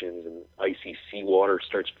obstructions, and icy seawater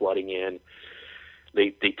starts flooding in.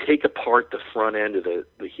 They take apart the front end of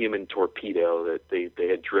the human torpedo that they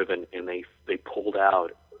had driven, and they pulled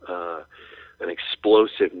out an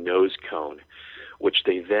explosive nose cone, which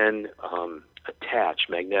they then attach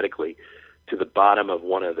magnetically to the bottom of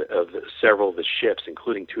several of the ships,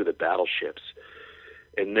 including 2 of the battleships.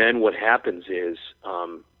 And then what happens is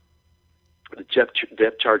the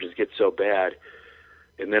depth charges get so bad,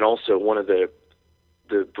 and then also one of the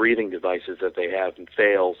breathing devices that they have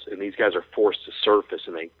fails, and these guys are forced to surface,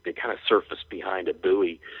 and they kind of surface behind a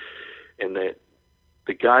buoy, and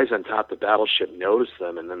the guys on top of the battleship notice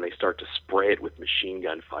them, and then they start to spray it with machine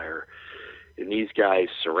gun fire, and these guys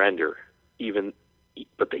surrender,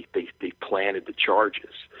 but they planted the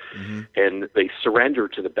charges. Mm-hmm. And they surrender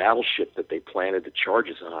to the battleship that they planted the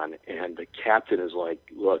charges on, and the captain is like,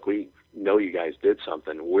 look, we know you guys did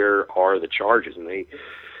something. Where are the charges? And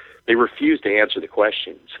they refuse to answer the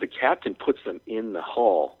question. So the captain puts them in the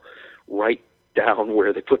hull, right down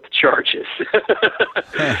where they put the charges,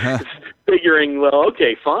 figuring, well,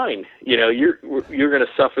 okay, fine. You're going to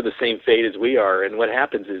suffer the same fate as we are. And what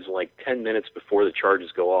happens is, like 10 minutes before the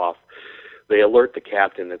charges go off, they alert the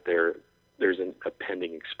captain that there's a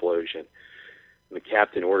pending explosion. And the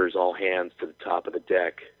captain orders all hands to the top of the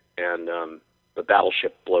deck, and the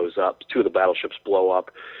battleship blows up. 2 of the battleships blow up,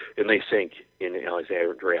 and they sink in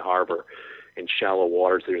Alexandria Harbor in shallow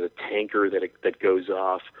waters. There's a tanker that goes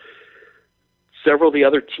off. Several of the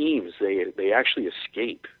other teams, they actually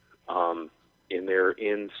escape, and they're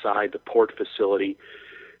inside the port facility.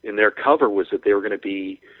 And their cover was that they were going to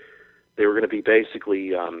be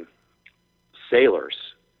basically sailors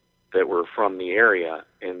that were from the area,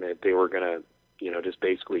 and that they were going to just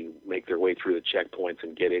basically make their way through the checkpoints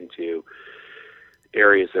and get into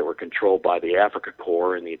areas that were controlled by the Africa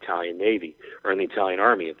Corps and the Italian Navy, or in the Italian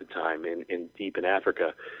Army at the time, in deep in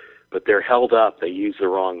Africa. But they're held up. They use the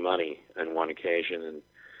wrong money on one occasion, and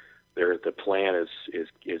the plan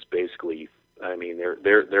is basically, I mean,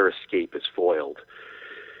 their escape is foiled.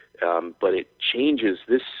 But it changes,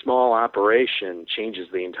 this small operation changes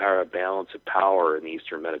the entire balance of power in the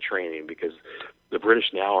Eastern Mediterranean, because the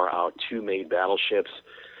British now are out 2 main battleships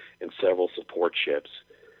and several support ships.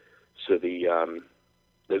 So the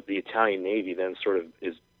Italian Navy then sort of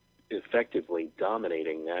is effectively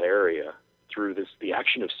dominating that area through the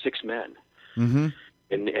action of 6 men. Mm-hmm.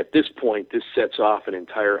 And at this point, this sets off an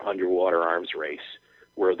entire underwater arms race,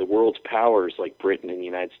 where the world's powers like Britain and the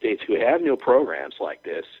United States, who have no programs like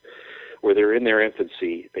this, where they're in their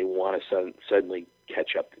infancy, they want to suddenly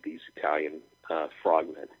catch up to these Italian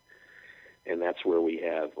frogmen. And that's where we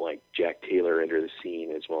have like Jack Taylor enter the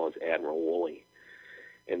scene, as well as Admiral Woolley.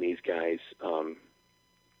 And these guys,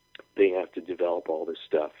 they have to develop all this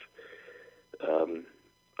stuff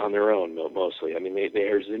on their own, mostly. I mean,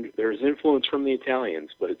 there's influence from the Italians,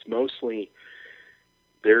 but it's mostly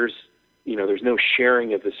there's no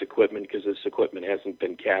sharing of this equipment because this equipment hasn't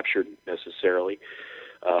been captured necessarily.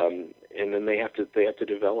 And then they have to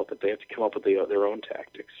develop it. They have to come up with their own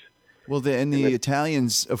tactics. Well, the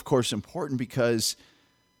Italians, of course, important because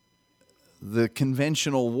the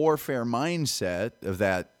conventional warfare mindset of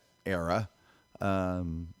that era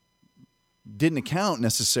didn't account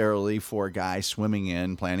necessarily for a guy swimming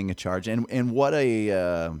in, planning a charge, and what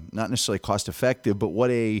a not necessarily cost effective, but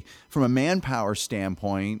from a manpower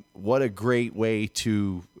standpoint, what a great way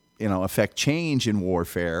to affect change in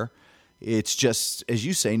warfare. It's just, as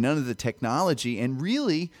you say, none of the technology and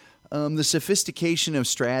really the sophistication of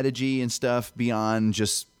strategy and stuff beyond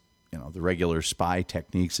just the regular spy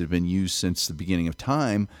techniques that have been used since the beginning of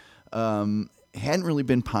time hadn't really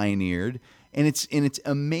been pioneered. And it's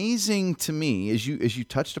amazing to me, as you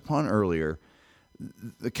touched upon earlier,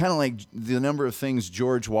 kind of like the number of things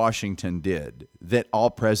George Washington did that all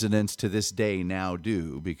presidents to this day now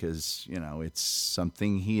do, because it's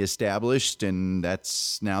something he established and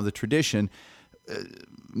that's now the tradition.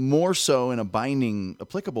 More so in a binding,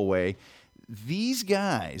 applicable way, these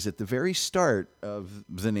guys at the very start of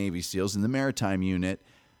the Navy SEALs and the Maritime Unit,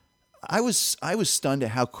 I was stunned at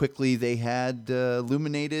how quickly they had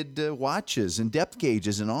illuminated watches and depth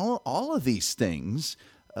gauges and all of these things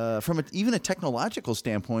from even a technological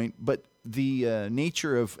standpoint. But the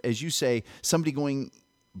nature of, as you say, somebody going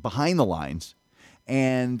behind the lines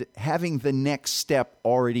and having the next step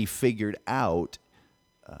already figured out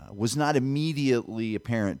was not immediately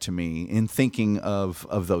apparent to me in thinking of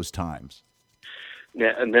those times.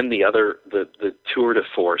 Yeah, and then the tour de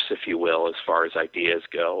force, if you will, as far as ideas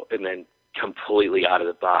go, and then completely out of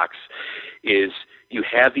the box, is you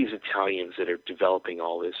have these Italians that are developing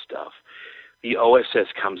all this stuff. The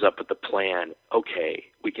OSS comes up with the plan. Okay,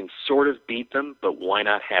 we can sort of beat them, but why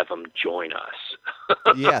not have them join us?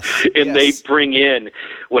 Yes. And they bring in,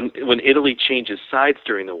 when Italy changes sides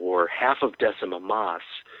during the war, half of Decima Mas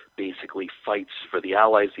basically fights for the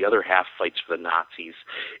Allies, the other half fights for the Nazis,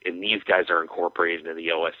 and these guys are incorporated into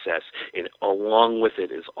the OSS, and along with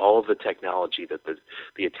it is all of the technology that the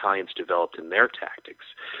Italians developed in their tactics,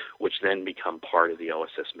 which then become part of the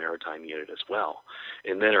OSS Maritime Unit as well,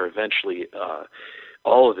 and then are eventually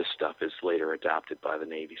all of this stuff is later adopted by the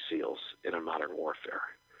Navy SEALs in a modern warfare.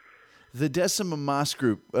 The Decima Mas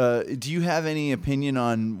group, do you have any opinion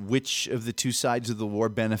on which of the two sides of the war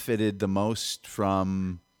benefited the most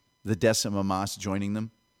from the Decima Mas joining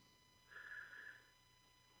them?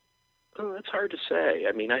 Oh, that's hard to say.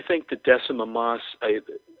 I mean, I think the Decima Mas,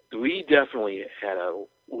 we definitely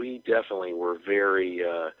were very,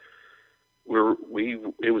 it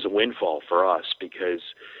was a windfall for us because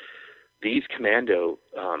these commando,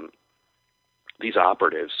 these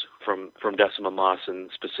operatives from Decima Mas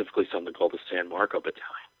and specifically something called the San Marco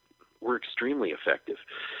Battalion were extremely effective.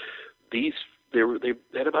 They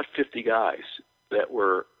had about 50 guys that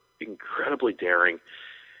were incredibly daring.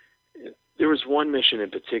 There was one mission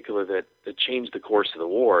in particular that changed the course of the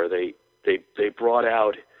war. They brought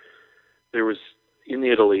out, in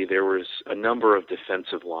Italy there was a number of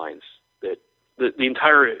defensive lines that the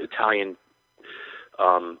entire Italian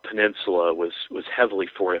peninsula was heavily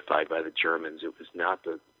fortified by the Germans. It was not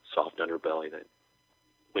the soft underbelly that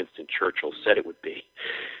Winston Churchill said it would be.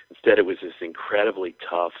 Instead, it was this incredibly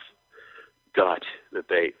tough gut that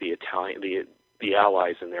the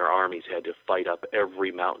Allies and their armies had to fight up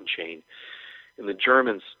every mountain chain. And the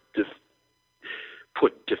Germans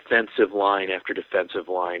put defensive line after defensive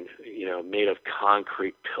line, made of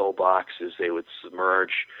concrete pillboxes. They would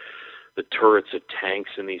submerge the turrets of tanks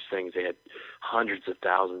in these things. They had hundreds of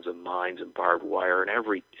thousands of mines and barbed wire, and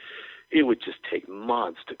it would just take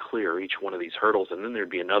months to clear each one of these hurdles, and then there'd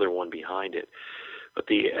be another one behind it. But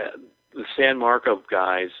the San Marco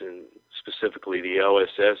guys, and specifically the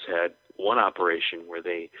OSS, had one operation where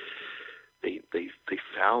they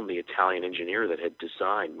found the Italian engineer that had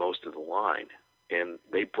designed most of the line, and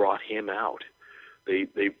they brought him out.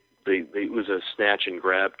 It was a snatch and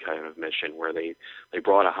grab kind of mission where they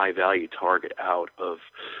brought a high value target out of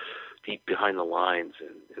deep behind the lines,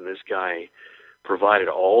 and this guy provided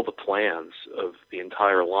all the plans of the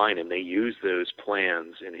entire line, and they used those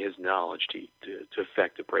plans and his knowledge to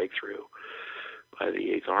effect a breakthrough by the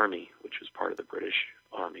 8th Army, which was part of the British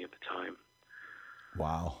Army at the time.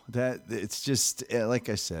 Wow. It's just, like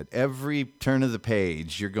I said, every turn of the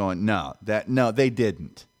page, you're going, no, they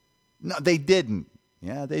didn't. No, they didn't.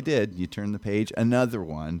 Yeah, they did. You turn the page. Another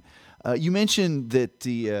one. You mentioned that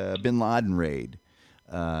the Bin Laden raid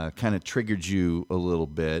kind of triggered you a little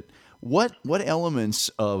bit. What elements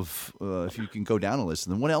of, if you can go down a list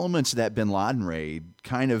of them, what elements of that Bin Laden raid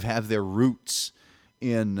kind of have their roots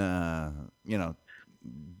in,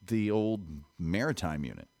 the old maritime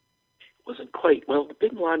unit? Wasn't quite. Well, the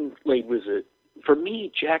Bin Laden raid was for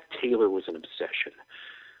me, Jack Taylor was an obsession.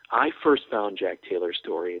 I first found Jack Taylor's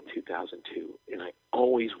story in 2002, and I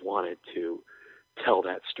always wanted to tell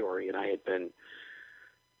that story. And I had been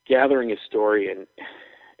gathering his story, and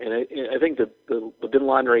I think the Bin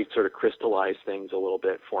Laden raid sort of crystallized things a little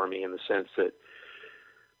bit for me in the sense that,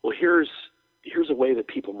 well, here's a way that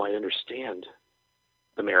people might understand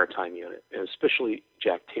the maritime unit, and especially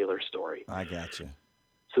Jack Taylor's story. I gotcha.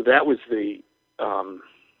 So that was there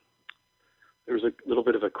was a little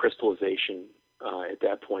bit of a crystallization at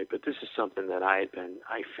that point, but this is something that I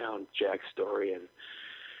found Jack's story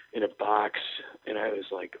in a box, and I was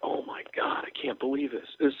like, oh my God, I can't believe this.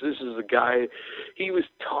 This is a guy, he was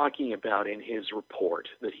talking about in his report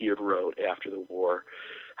that he had wrote after the war,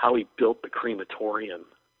 how he built the crematorium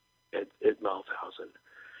at Mauthausen.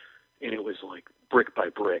 And it was like brick by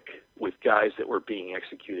brick with guys that were being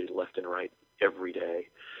executed left and right every day.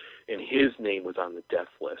 And his name was on the death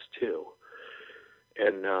list too.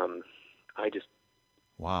 And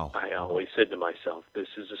wow. I always said to myself, this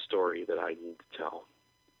is a story that I need to tell.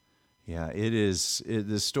 Yeah, it is.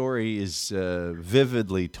 The story is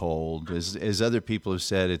vividly told. As other people have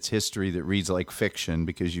said, it's history that reads like fiction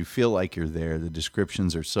because you feel like you're there. The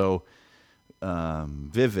descriptions are so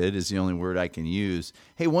vivid is the only word I can use.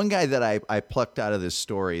 Hey, one guy that I plucked out of this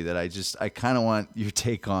story that I kind of want your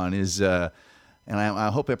take on is, and I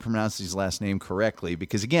hope I pronounced his last name correctly,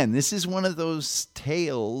 because again, this is one of those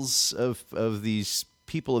tales of these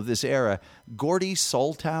people of this era. Gordy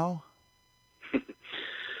Soltau.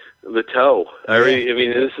 The toe. I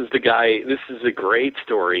mean, this is the guy. This is a great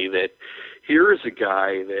story. That here is a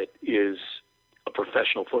guy that is a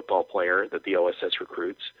professional football player that the OSS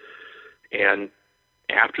recruits, and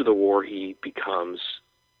after the war, he becomes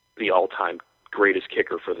the all-time greatest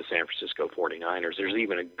kicker for the San Francisco 49ers. There's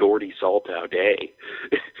even a Gordy Soltau Day.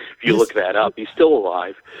 If you look that up, he's still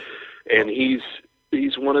alive, and he's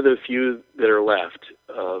one of the few that are left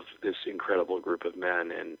of this incredible group of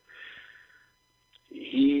men, and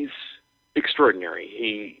he's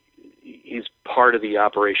extraordinary. He's part of the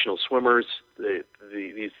operational swimmers, the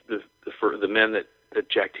men that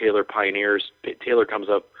Jack Taylor pioneers. Taylor comes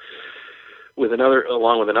up with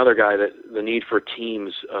along with another guy, that the need for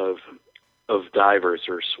teams of divers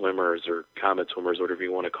or swimmers or comet swimmers, whatever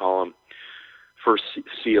you want to call them, for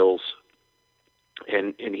SEALs.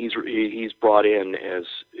 And he's brought in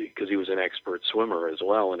because he was an expert swimmer as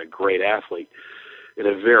well and a great athlete and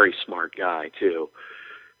a very smart guy too.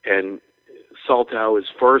 And Soltau is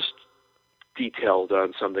first detailed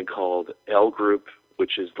on something called L Group,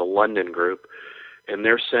 which is the London group, and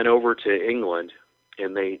they're sent over to England,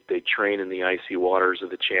 and they train in the icy waters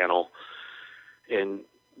of the Channel. And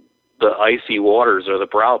the icy waters are the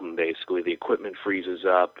problem, basically. The equipment freezes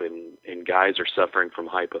up, and guys are suffering from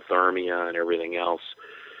hypothermia and everything else.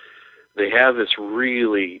 They have this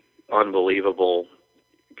really unbelievable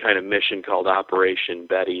kind of mission called Operation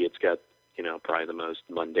Betty. It's got, probably the most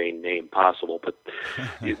mundane name possible, but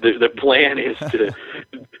the plan is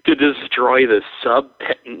to destroy the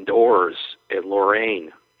sub-Penton doors at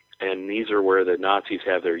Lorraine. And these are where the Nazis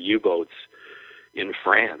have their U-boats in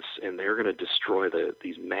France, and they're going to destroy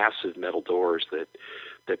these massive metal doors that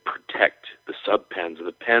protect the sub-pens.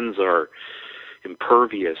 The pens are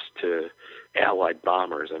impervious to Allied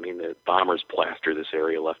bombers. I mean, the bombers plaster this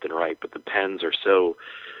area left and right, but the pens are so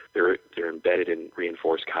they're embedded in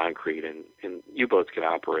reinforced concrete, and U-boats can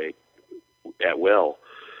operate at will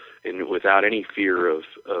and without any fear of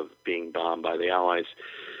being bombed by the Allies.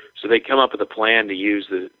 So they come up with a plan to use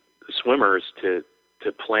the swimmers to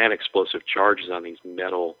plant explosive charges on these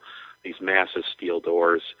massive steel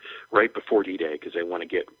doors right before D-Day, because they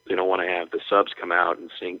don't want to have the subs come out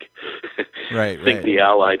and sink the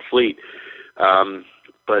Allied fleet.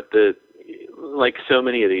 But like so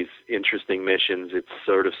many of these interesting missions, it's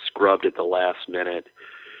sort of scrubbed at the last minute,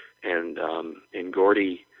 and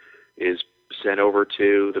Gordy is sent over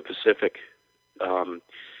to the Pacific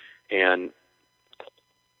and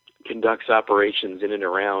conducts operations in and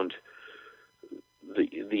around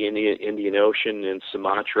the Indian Ocean and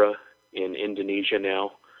Sumatra in Indonesia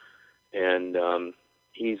now, and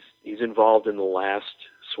he's involved in the last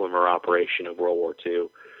swimmer operation of World War II,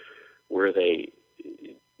 where they,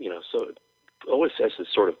 so OSS OSS is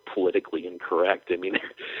sort of politically incorrect. I mean,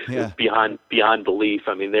 Yeah. beyond belief.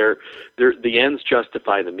 I mean, they're the ends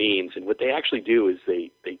justify the means, and what they actually do is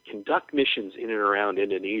they conduct missions in and around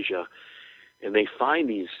Indonesia, and they find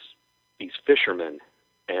these fishermen,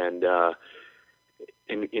 and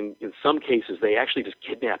in some cases they actually just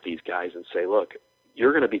kidnap these guys and say, look,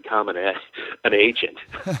 you're going to become an agent.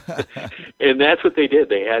 And that's what they did.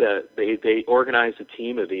 They organized a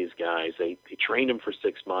team of these guys. They trained them for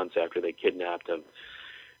 6 months after they kidnapped them,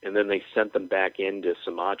 and then they sent them back into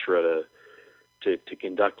Sumatra to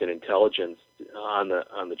conduct an intelligence on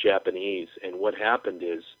the Japanese. And what happened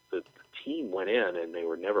is the team went in and they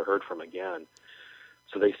were never heard from again.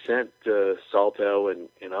 So they sent Salto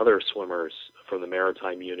and other swimmers from the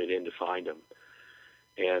maritime unit in to find them.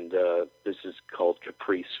 And this is called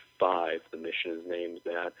Caprice 5. The mission is named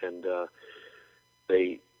that. And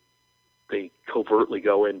they covertly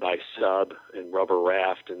go in by sub and rubber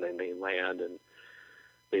raft, and then they land, and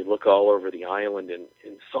they look all over the island. And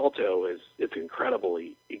Salto it's incredible.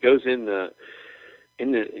 He goes into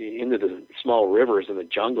the small rivers in the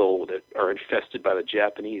jungle that are infested by the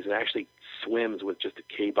Japanese, and actually swims with just a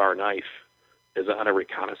K-bar knife on a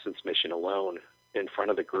reconnaissance mission alone in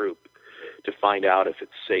front of the group to find out if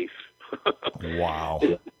it's safe. Wow.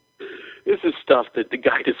 This is stuff that the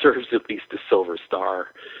guy deserves at least a Silver Star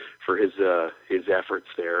for his efforts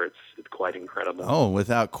there. It's quite incredible. Oh,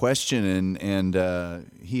 without question, and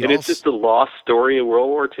it's just a lost story of World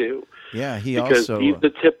War II. Yeah, because he's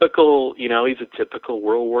the typical, he's a typical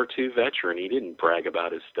World War II veteran. He didn't brag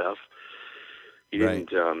about his stuff. He didn't,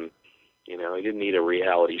 he didn't need a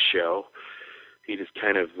reality show. He just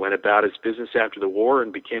kind of went about his business after the war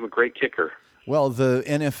and became a great kicker. Well, the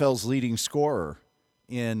NFL's leading scorer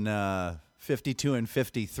in 52 and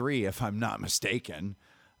 53, if I'm not mistaken.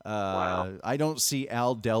 Wow. I don't see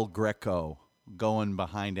Al Del Greco going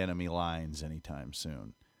behind enemy lines anytime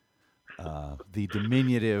soon. The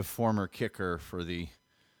diminutive former kicker for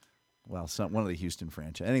one of the Houston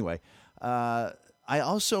franchise. Anyway, I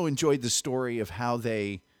also enjoyed the story of how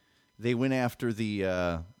they went after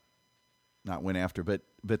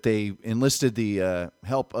but they enlisted the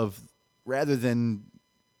help of, rather than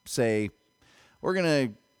say, we're going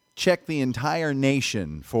to check the entire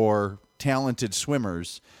nation for talented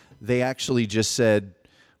swimmers, they actually just said,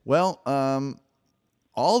 well,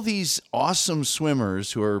 all these awesome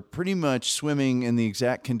swimmers who are pretty much swimming in the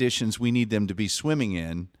exact conditions we need them to be swimming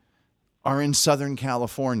in are in Southern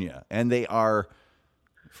California. And they are,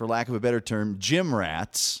 for lack of a better term, gym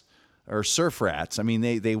rats or surf rats. I mean,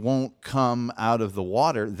 they won't come out of the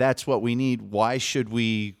water. That's what we need. Why should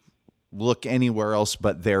we look anywhere else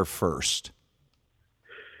but there first?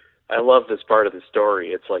 I love this part of the story.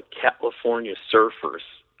 It's like California surfers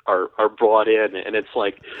are brought in, and it's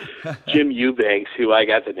like Jim Eubanks, who I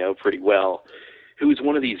got to know pretty well, who was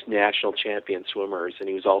one of these national champion swimmers, and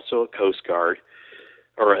he was also a Coast Guard,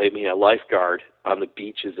 a lifeguard on the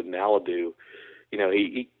beaches of Malibu.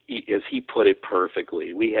 He as he put it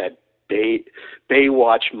perfectly, we had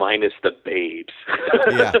Baywatch minus the babes.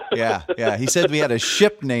 Yeah. He said we had a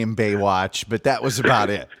ship named Baywatch, but that was about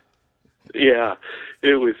it. Yeah,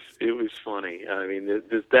 it was funny. I mean,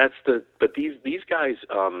 but these guys,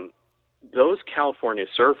 those California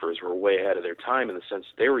surfers were way ahead of their time in the sense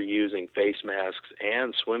that they were using face masks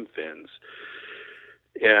and swim fins.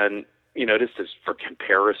 And just as for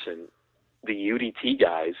comparison, the UDT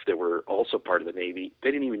guys that were also part of the Navy,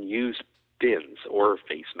 they didn't even use fins or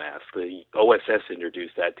face masks. The OSS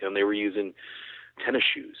introduced that to them. They were using tennis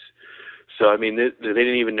shoes. So, I mean, they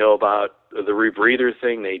didn't even know about the rebreather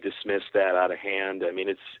thing. They dismissed that out of hand. I mean,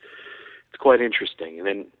 it's quite interesting. And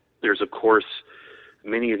then there's, of course,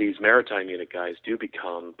 many of these maritime unit guys do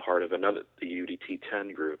become part of the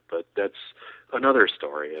UDT-10 group, but that's another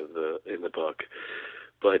story in the book.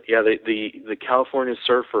 But yeah, the California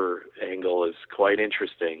surfer angle is quite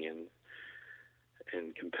interesting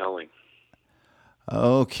and compelling.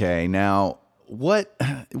 Okay, now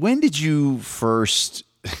when did you first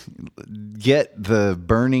get the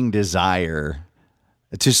burning desire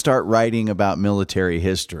to start writing about military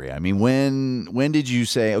history? I mean, when did you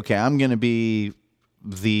say, okay, I'm going to be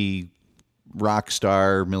the rock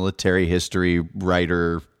star military history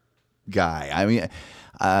writer guy? I mean,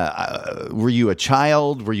 were you a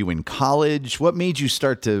child? Were you in college? What made you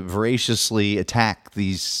start to voraciously attack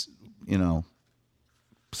these,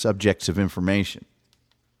 subjects of information?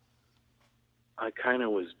 I kind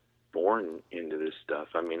of was born into this stuff.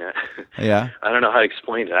 I mean, yeah. I don't know how to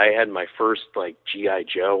explain it. I had my first G.I.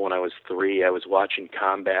 Joe when I was 3. I was watching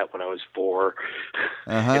Combat when I was 4,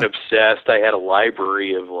 and obsessed. I had a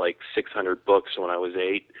library of 600 books when I was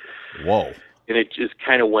 8. Whoa. And it just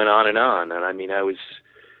kind of went on. And I mean, I was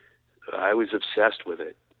obsessed with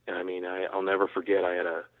it. And I mean, I'll never forget, I had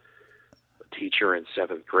a teacher in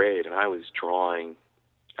 7th grade, and I was drawing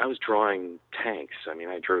tanks. I mean,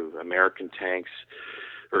 I drew American tanks,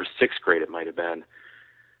 or 6th grade it might have been.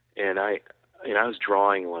 And I was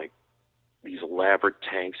drawing like these elaborate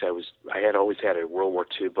tanks. I had always had a World War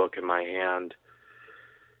II book in my hand.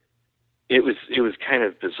 It was kind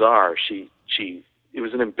of bizarre. It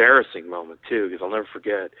was an embarrassing moment too, because I'll never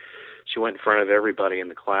forget. She went in front of everybody in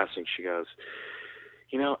the class and she goes,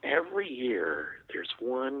 "You know, every year there's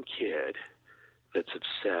one kid that's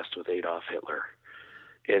obsessed with Adolf Hitler."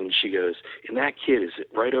 And she goes, "And that kid is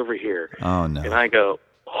right over here." Oh, no. And I go,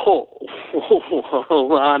 hold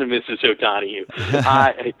on, Mrs. O'Donoghue.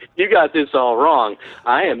 You got this all wrong.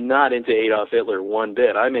 I am not into Adolf Hitler one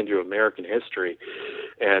bit. I'm into American history.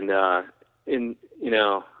 And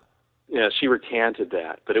she recanted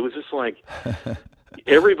that. But it was just like,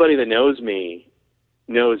 everybody that knows me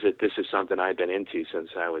knows that this is something I've been into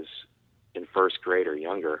since I was in 1st grade or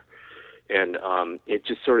younger. And it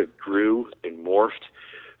just sort of grew and morphed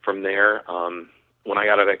from there. When I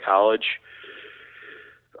got out of college,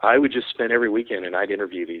 I would just spend every weekend and I'd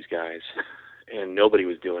interview these guys, and nobody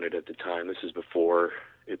was doing it at the time. This is before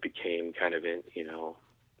it became kind of in,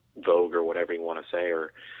 vogue or whatever you want to say,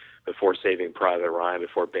 or before Saving Private Ryan,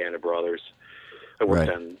 before Band of Brothers. I worked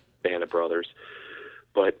on Band of Brothers,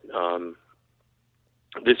 but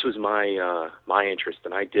this was my interest,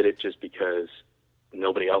 and I did it just because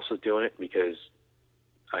nobody else was doing it, because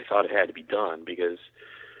I thought it had to be done, because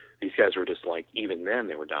these guys were just like, even then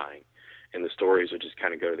they were dying, and the stories would just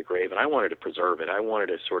kind of go to the grave. And I wanted to preserve it. I wanted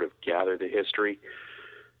to sort of gather the history,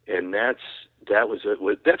 and that's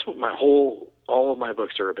what all of my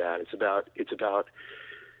books are about. It's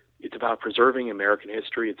about preserving American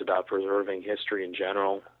history. It's about preserving history in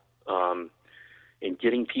general, and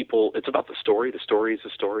getting people. It's about the story. The story is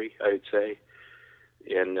the story, I'd say,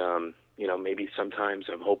 and maybe sometimes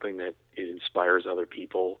I'm hoping that it inspires other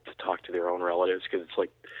people to talk to their own relatives, because it's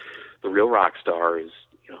like the real rock star is,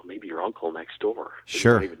 maybe your uncle next door that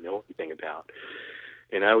Sure. you don't even know anything about.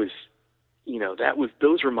 And I was,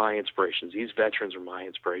 those were my inspirations. These veterans were my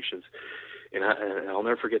inspirations. And I'll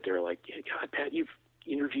never forget, they were like, "Yeah, God, Pat, you've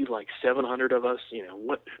interviewed like 700 of us.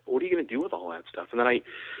 What are you going to do with all that stuff?" And then I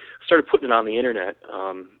started putting it on the internet.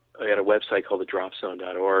 I had a website called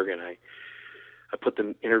thedropzone.org, and I put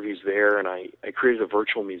the interviews there, and I created a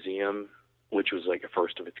virtual museum, which was like a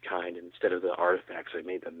first of its kind. And instead of the artifacts, I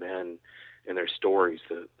made the men and their stories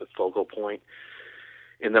the focal point.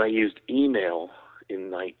 And then I used email in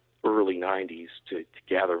the early 90s to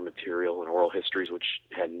gather material and oral histories, which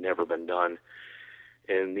had never been done.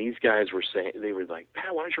 And these guys were saying, they were like,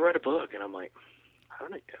 "Pat, why don't you write a book?" And I'm like, I'm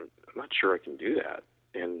not sure I can do that.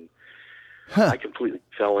 And I completely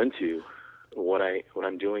fell into what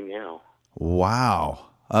I'm doing now. Wow.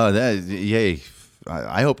 Oh, yay.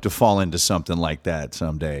 I hope to fall into something like that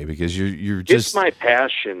someday, because you're just... It's my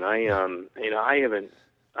passion. I haven't,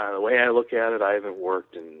 the way I look at it, I haven't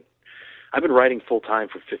worked I've been writing full time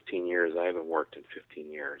for 15 years. I haven't worked in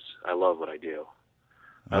 15 years. I love what I do.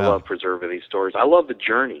 I love preserving these stories. I love the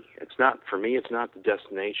journey. For me, it's not the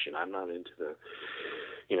destination. I'm not into the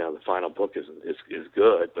final book is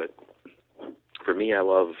good, but for me, I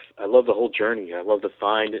love the whole journey. I love to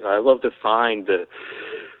find the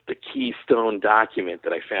keystone document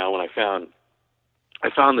that I found when I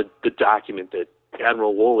found the document that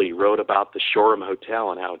Admiral Woolley wrote about the Shoreham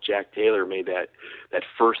Hotel and how Jack Taylor made that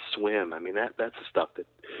first swim. I mean, that's the stuff that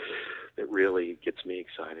really gets me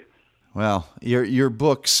excited. Well, your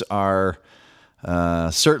books are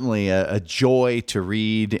certainly a joy to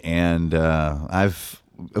read, and I've,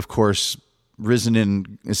 of course, risen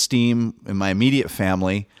in esteem in my immediate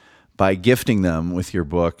family by gifting them with your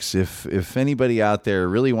books. If anybody out there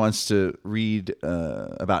really wants to read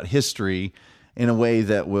about history in a way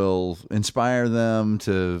that will inspire them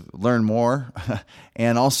to learn more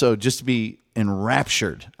and also just to be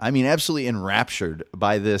enraptured, I mean, absolutely enraptured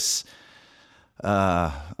by this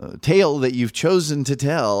tale that you've chosen to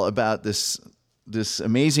tell about this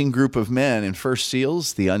amazing group of men in First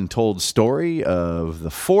SEALs, the untold story of the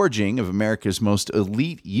forging of America's most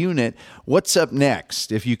elite unit. What's up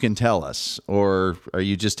next, if you can tell us? Or are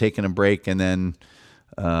you just taking a break and then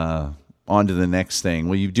on to the next thing?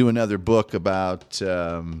 Will you do another book about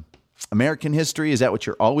American history? Is that what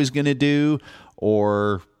you're always going to do?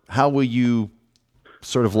 Or how will you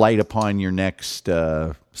sort of light upon your next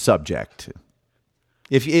subject?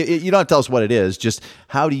 If you don't have to tell us what it is, just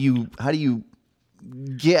how do you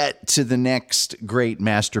get to the next great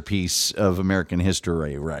masterpiece of American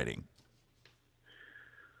history writing?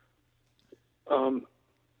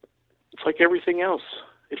 It's like everything else.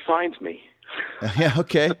 It finds me. Yeah.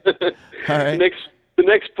 Okay. All right. The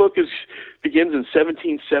next book begins in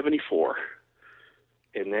 1774,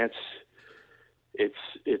 and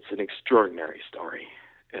it's an extraordinary story,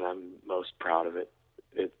 and I'm most proud of it.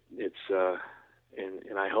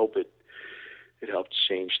 And I hope it helps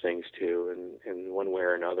change things too, in one way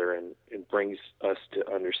or another, and it brings us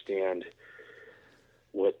to understand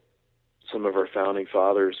what some of our founding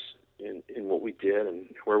fathers in what we did and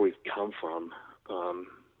where we've come from.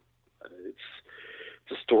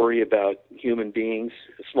 It's a story about human beings,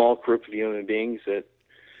 a small group of human beings that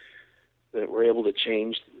were able to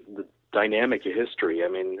change the dynamic of history. I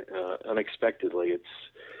mean, unexpectedly.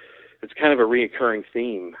 It's kind of a reoccurring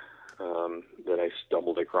theme that I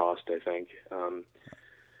stumbled across, I think,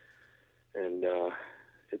 and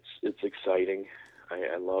it's exciting.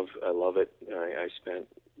 I love it. I spent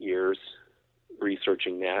years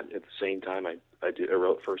researching that. At the same time, I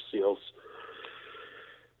wrote First Seals.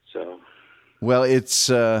 So, well, it's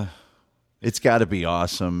got to be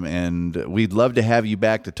awesome, and we'd love to have you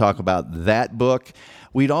back to talk about that book.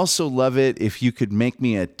 We'd also love it if you could make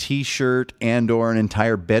me a T-shirt and/or an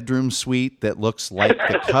entire bedroom suite that looks like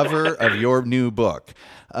the cover of your new book.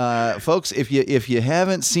 Folks, if you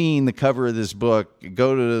haven't seen the cover of this book,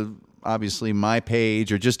 go to obviously my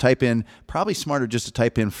page, or just type in, probably smarter just to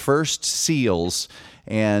type in First Seals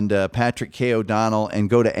and Patrick K. O'Donnell, and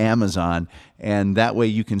go to Amazon, and that way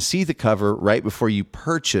you can see the cover right before you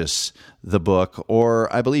purchase the book.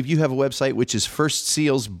 Or I believe you have a website, which is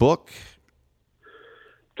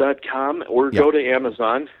firstsealsbook.com, or go to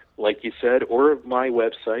Amazon, like you said, or my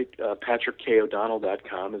website,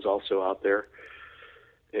 patrickkodonnell.com, is also out there,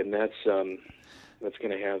 and that's going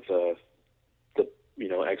to have the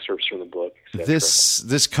excerpts from the book, etc.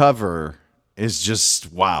 This cover is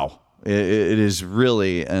just wow. It is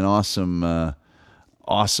really an awesome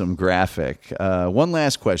graphic. One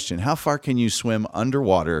last question: how far can you swim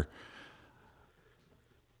underwater?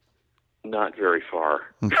 Not very far.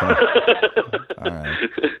 Okay. All right.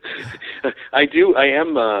 I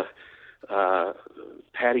am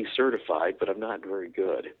PADI certified, but I'm not very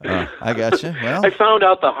good. I gotcha. Well, I found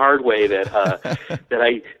out the hard way that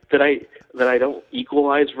I don't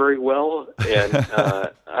equalize very well, and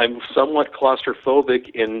I'm somewhat claustrophobic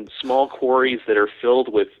in small quarries that are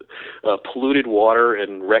filled with polluted water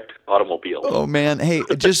and wrecked automobiles. Oh man! Hey,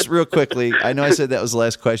 just real quickly, I know I said that was the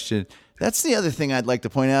last question. That's the other thing I'd like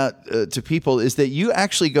to point out to people, is that you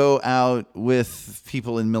actually go out with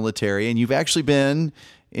people in military, and you've actually been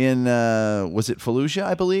in, was it Fallujah,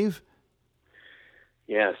 I believe?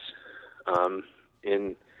 Yes.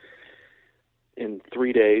 In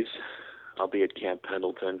 3 days, I'll be at Camp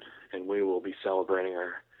Pendleton, and we will be celebrating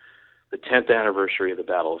the 10th anniversary of the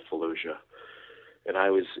Battle of Fallujah. And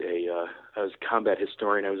I was a combat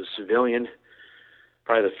historian. I was a civilian,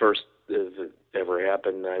 probably the first that ever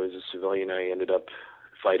happened. I was a civilian. I ended up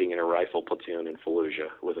fighting in a rifle platoon in Fallujah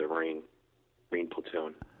with a Marine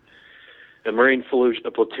platoon. The Marine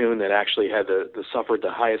Fallujah platoon that actually had suffered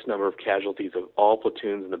the highest number of casualties of all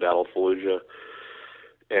platoons in the Battle of Fallujah,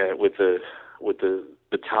 and with the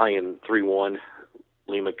battalion 3-1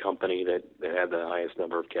 Lima Company that had the highest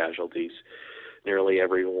number of casualties. Nearly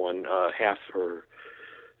everyone, half or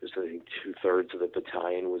just I think 2/3 of the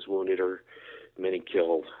battalion was wounded or many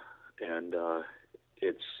killed, and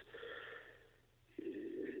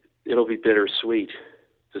it'll be bittersweet,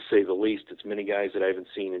 to say the least. It's many guys that I haven't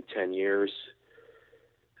seen in 10 years.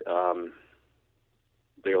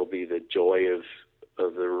 There'll be the joy of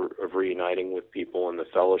reuniting with people, and the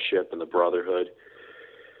fellowship and the brotherhood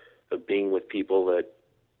of being with people that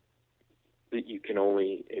you can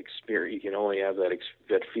only experience. You can only have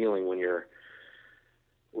that feeling when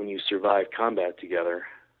you survive combat together.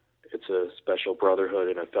 It's a special brotherhood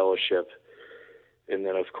and a fellowship, and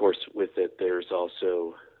then of course with it there's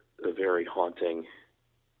also a very haunting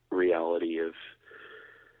reality of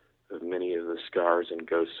many of the scars and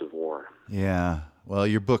ghosts of war. Yeah. Well,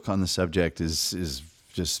 your book on the subject is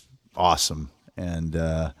just awesome. And,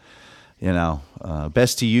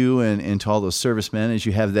 best to you and to all those servicemen as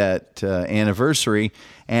you have that anniversary.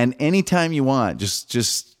 And anytime you want,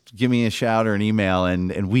 just give me a shout or an email,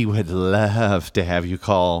 and we would love to have you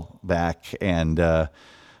call back and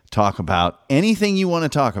talk about anything you want to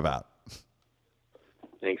talk about.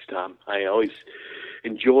 Thanks, Tom. I always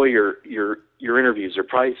enjoy your interviews. They're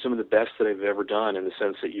probably some of the best that I've ever done, in the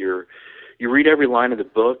sense that you read every line of the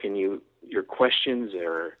book, and your questions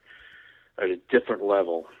are at a different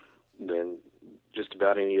level than just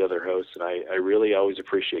about any other host. And I really always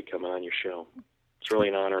appreciate coming on your show. It's really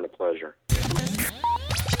an honor and a pleasure.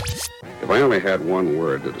 If I only had one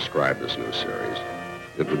word to describe this new series,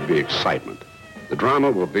 it would be excitement. The drama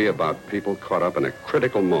will be about people caught up in a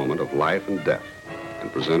critical moment of life and death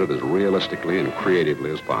and presented as realistically and creatively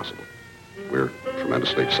as possible. We're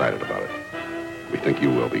tremendously excited about it. We think you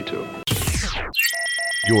will be, too.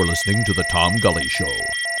 You're listening to The Tom Gully Show.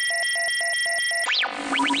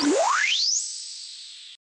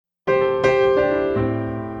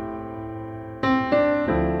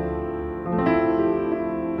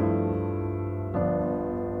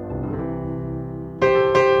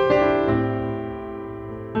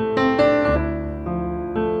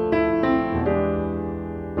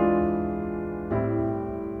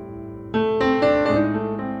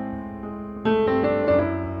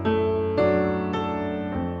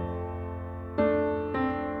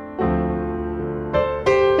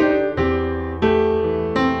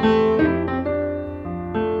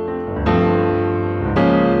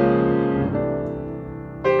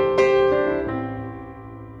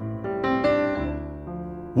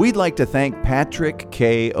 We'd like to thank Patrick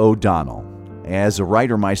K. O'Donnell. As a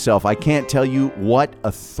writer myself, I can't tell you what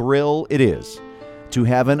a thrill it is to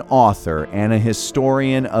have an author and a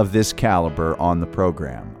historian of this caliber on the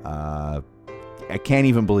program. I can't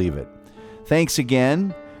even believe it. Thanks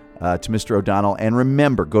again to Mr. O'Donnell. And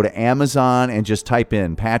remember, go to Amazon and just type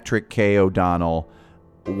in Patrick K. O'Donnell.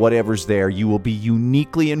 Whatever's there, you will be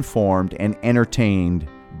uniquely informed and entertained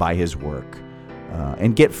by his work.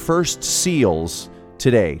 And get First Seals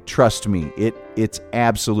today. Trust me, it's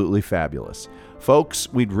absolutely fabulous.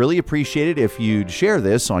 Folks, we'd really appreciate it if you'd share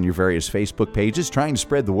this on your various Facebook pages. Trying to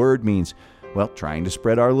spread the word means, well, trying to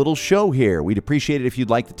spread our little show here. We'd appreciate it if you'd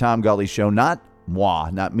like the Tom Gully Show, not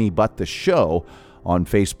me, but the show on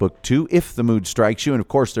Facebook too, if the mood strikes you. And of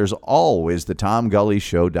course, there's always the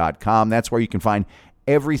TomGullyShow.com. That's where you can find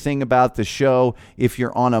everything about the show. If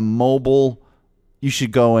you're on a mobile, you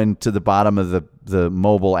should go into the bottom of the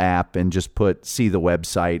mobile app and just see the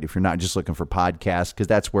website if you're not just looking for podcasts, because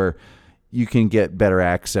that's where you can get better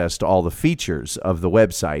access to all the features of the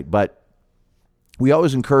website. But we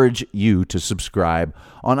always encourage you to subscribe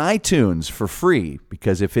on iTunes for free,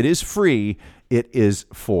 because if it is free, it is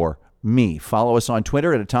for me. Follow us on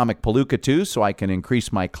Twitter at Atomic Palooka too, so I can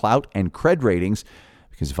increase my clout and cred ratings,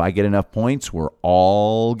 because if I get enough points, we're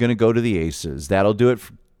all going to go to the Aces. That'll do it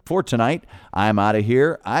for tonight. I'm out of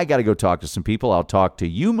here. I got to go talk to some people. I'll talk to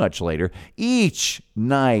you much later. Each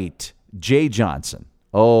night, Jay Johnson.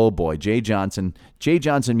 Oh boy, Jay Johnson,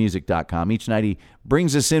 jayjohnsonmusic.com. Each night he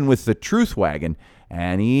brings us in with the Truth Wagon,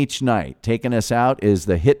 and each night taking us out is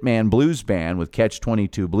the Hitman Blues Band with Catch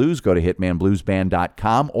 22 Blues. Go to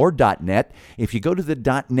hitmanbluesband.com or .net. If you go to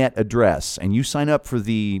the .net address and you sign up for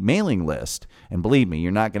the mailing list, and believe me,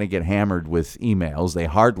 you're not going to get hammered with emails. They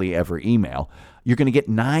hardly ever email. You're going to get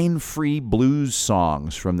 9 free blues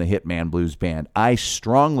songs from the Hitman Blues Band. I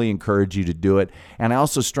strongly encourage you to do it, and I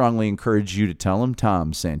also strongly encourage you to tell them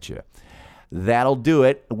Tom sent you. That'll do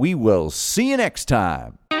it. We will see you next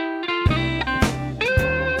time.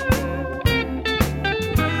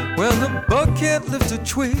 Well, the bug can't lift a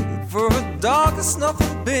twig for a dog that's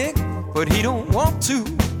nothing big, but he don't want to.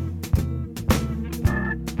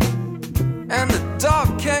 And the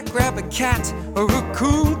dog can't grab a cat, or a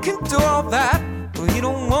raccoon can do all that, but he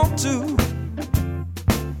don't want to.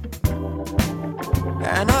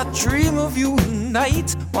 And I dream of you at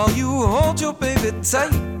night while you hold your baby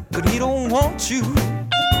tight, but he don't want you.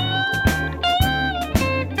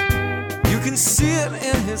 You can see it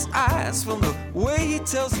in his eyes from the way he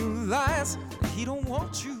tells you lies, that he don't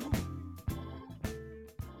want you.